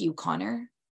start with you,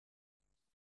 Connor.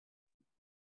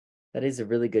 That is a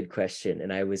really good question,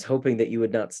 and I was hoping that you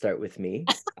would not start with me.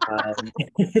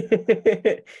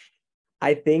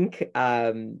 I think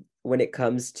when it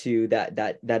comes to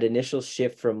that initial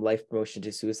shift from life promotion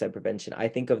to suicide prevention, I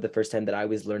think of the first time that I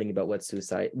was learning about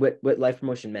what life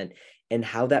promotion meant, and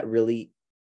how that really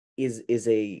is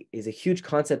a huge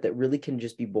concept that really can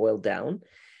just be boiled down.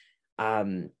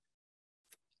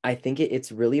 I think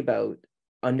it's really about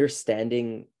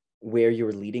understanding where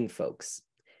you're leading folks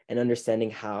and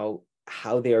understanding how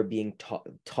they are being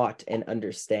taught and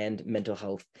understand mental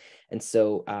health. And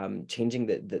so changing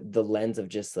the lens of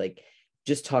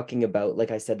just talking about,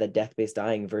 like I said, that death-based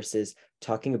dying versus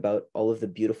talking about all of the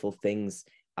beautiful things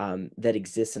that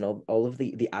exist and all of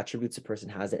the attributes a person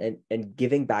has, and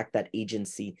giving back that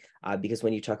agency, because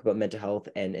when you talk about mental health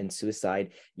and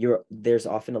suicide, there's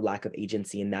often a lack of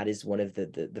agency, and that is one of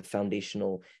the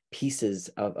foundational pieces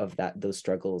of those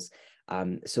struggles.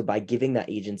 So by giving that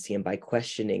agency and by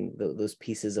questioning those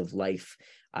pieces of life,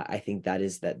 I think that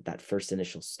is that first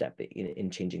initial step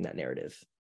in changing that narrative.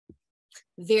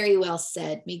 Very well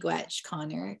said, Miigwech,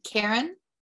 Connor. Karen?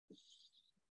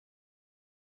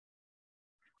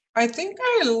 I think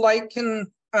I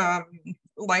liken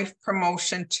life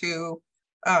promotion to,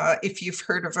 if you've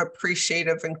heard of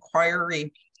appreciative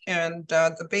inquiry. And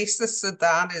the basis of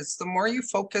that is the more you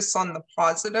focus on the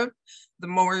positive, the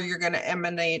more you're going to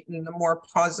emanate and the more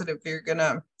positive you're going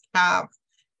to have.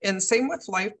 And same with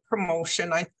life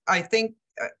promotion. I think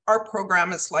our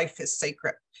program is Life is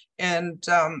Sacred. And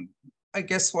I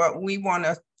guess what we want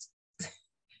to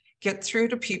get through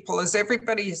to people is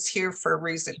everybody is here for a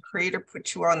reason. Creator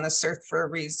put you on this earth for a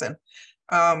reason.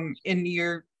 And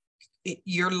your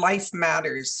life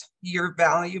matters. You're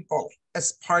valuable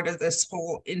as part of this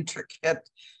whole intricate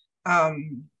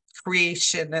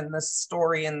creation and this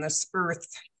story and this earth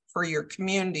for your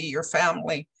community, your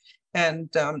family,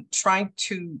 and trying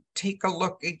to take a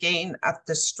look again at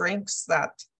the strengths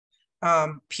that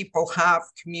people have,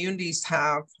 communities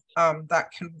have,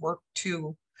 that can work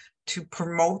to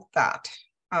promote that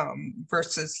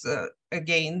versus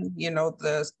again, you know,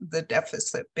 the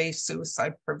deficit-based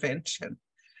suicide prevention.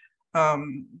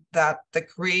 That the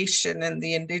creation and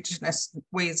the Indigenous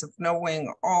ways of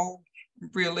knowing all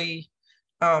really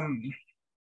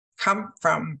come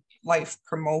from life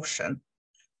promotion.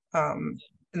 And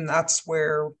that's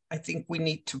where I think we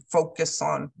need to focus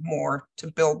on more, to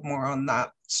build more on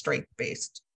that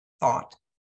strength-based thought.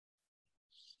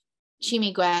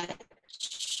 Chimigwet.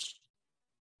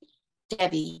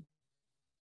 Debbie.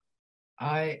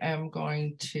 I am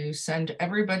going to send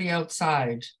everybody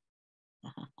outside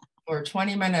for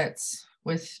 20 minutes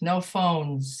with no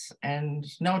phones and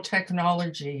no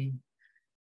technology,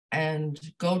 and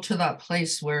go to that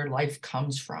place where life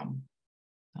comes from.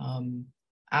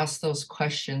 Ask those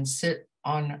questions, sit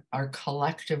on our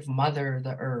collective mother,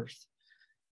 the earth,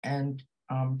 and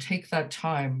take that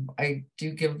time. I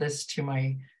do give this to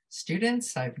my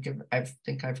students. I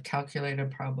think I've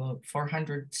calculated probably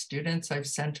 400 students I've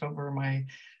sent over my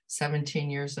 17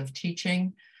 years of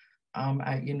teaching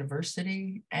at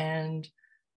university, and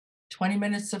 20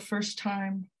 minutes the first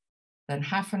time, then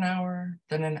half an hour,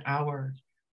 then an hour,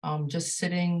 just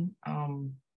sitting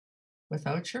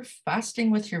without your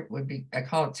fasting with your, I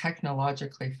call it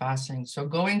technologically fasting. So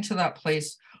going to that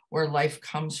place where life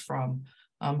comes from,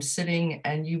 sitting,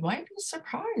 and you might be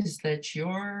surprised that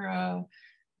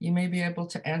you may be able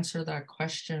to answer that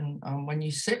question when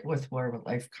you sit with where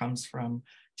life comes from,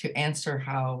 to answer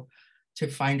how to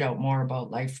find out more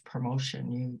about life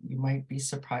promotion. You might be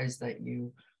surprised that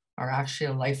you are actually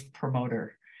a life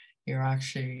promoter. You're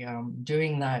actually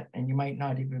doing that, and you might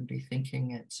not even be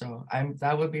thinking it. So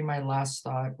that would be my last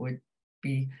thought, would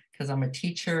be, because I'm a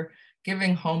teacher,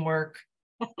 giving homework,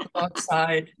 go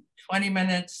outside, 20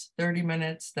 minutes, 30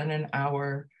 minutes, then an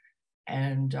hour,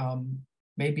 and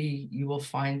maybe you will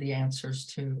find the answers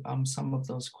to some of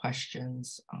those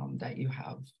questions that you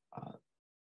have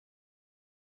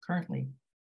currently.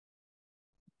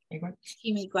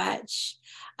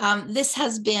 This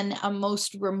has been a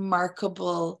most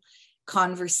remarkable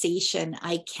conversation.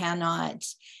 I cannot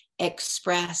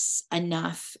express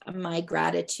enough my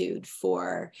gratitude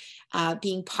for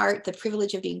the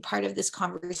privilege of being part of this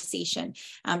conversation,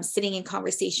 sitting in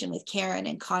conversation with Karen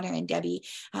and Connor and Debbie.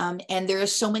 And there are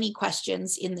so many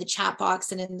questions in the chat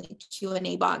box and in the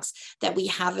Q&A box that we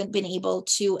haven't been able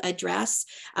to address.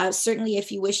 Certainly,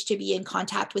 if you wish to be in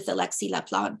contact with Alexi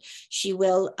Laplante, she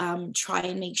will try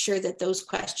and make sure that those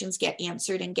questions get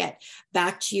answered and get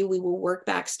back to you. We will work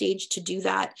backstage to do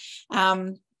that.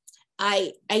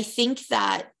 I think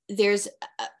that there's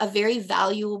a very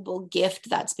valuable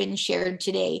gift that's been shared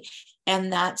today,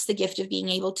 and that's the gift of being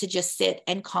able to just sit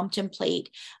and contemplate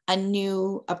a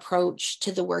new approach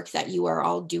to the work that you are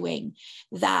all doing,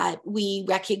 that we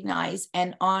recognize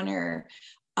and honor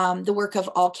the work of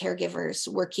all caregivers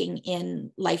working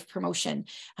in life promotion.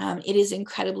 It is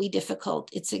incredibly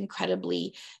difficult. It's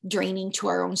incredibly draining to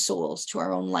our own souls, to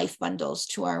our own life bundles,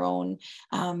 to our own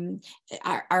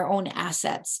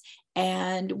assets.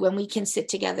 And when we can sit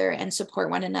together and support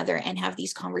one another and have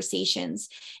these conversations,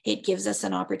 it gives us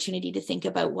an opportunity to think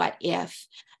about what if.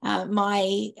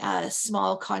 My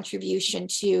small contribution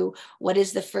to what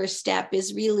is the first step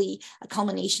is really a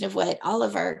culmination of what all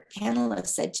of our panelists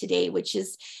said today, which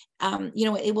is,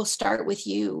 it will start with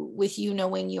you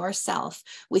knowing yourself,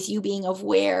 with you being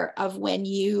aware of when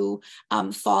you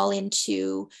fall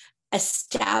into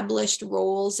established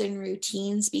roles and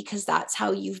routines because that's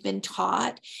how you've been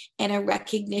taught, and a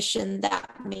recognition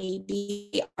that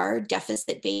maybe are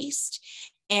deficit based,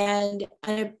 and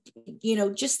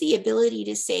just the ability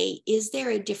to say, is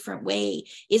there a different way?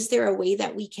 Is there a way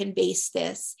that we can base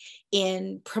this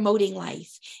in promoting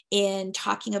life, in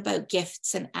talking about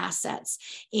gifts and assets,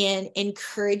 in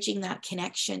encouraging that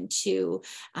connection to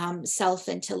self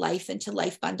and to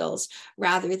life bundles,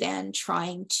 rather than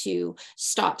trying to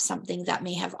stop something that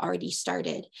may have already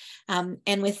started.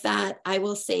 And with that, I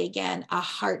will say again, a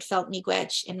heartfelt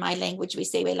miigwech. In my language, we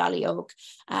say welaliog,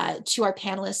 to our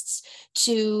panelists,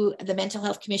 to the Mental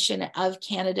Health Commission of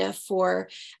Canada for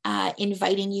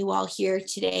inviting you all here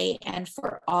today, and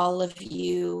for all of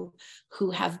you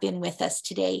who have been with us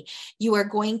today. You are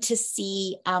going to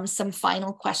see some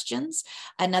final questions,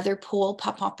 another poll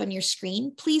pop up on your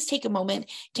screen. Please take a moment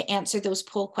to answer those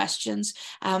poll questions.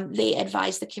 They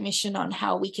advise the Commission on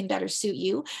how we can better suit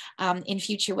you in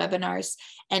future webinars.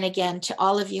 And again, to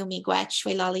all of you, miigwech,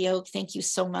 welaliog, thank you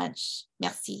so much.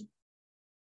 Merci.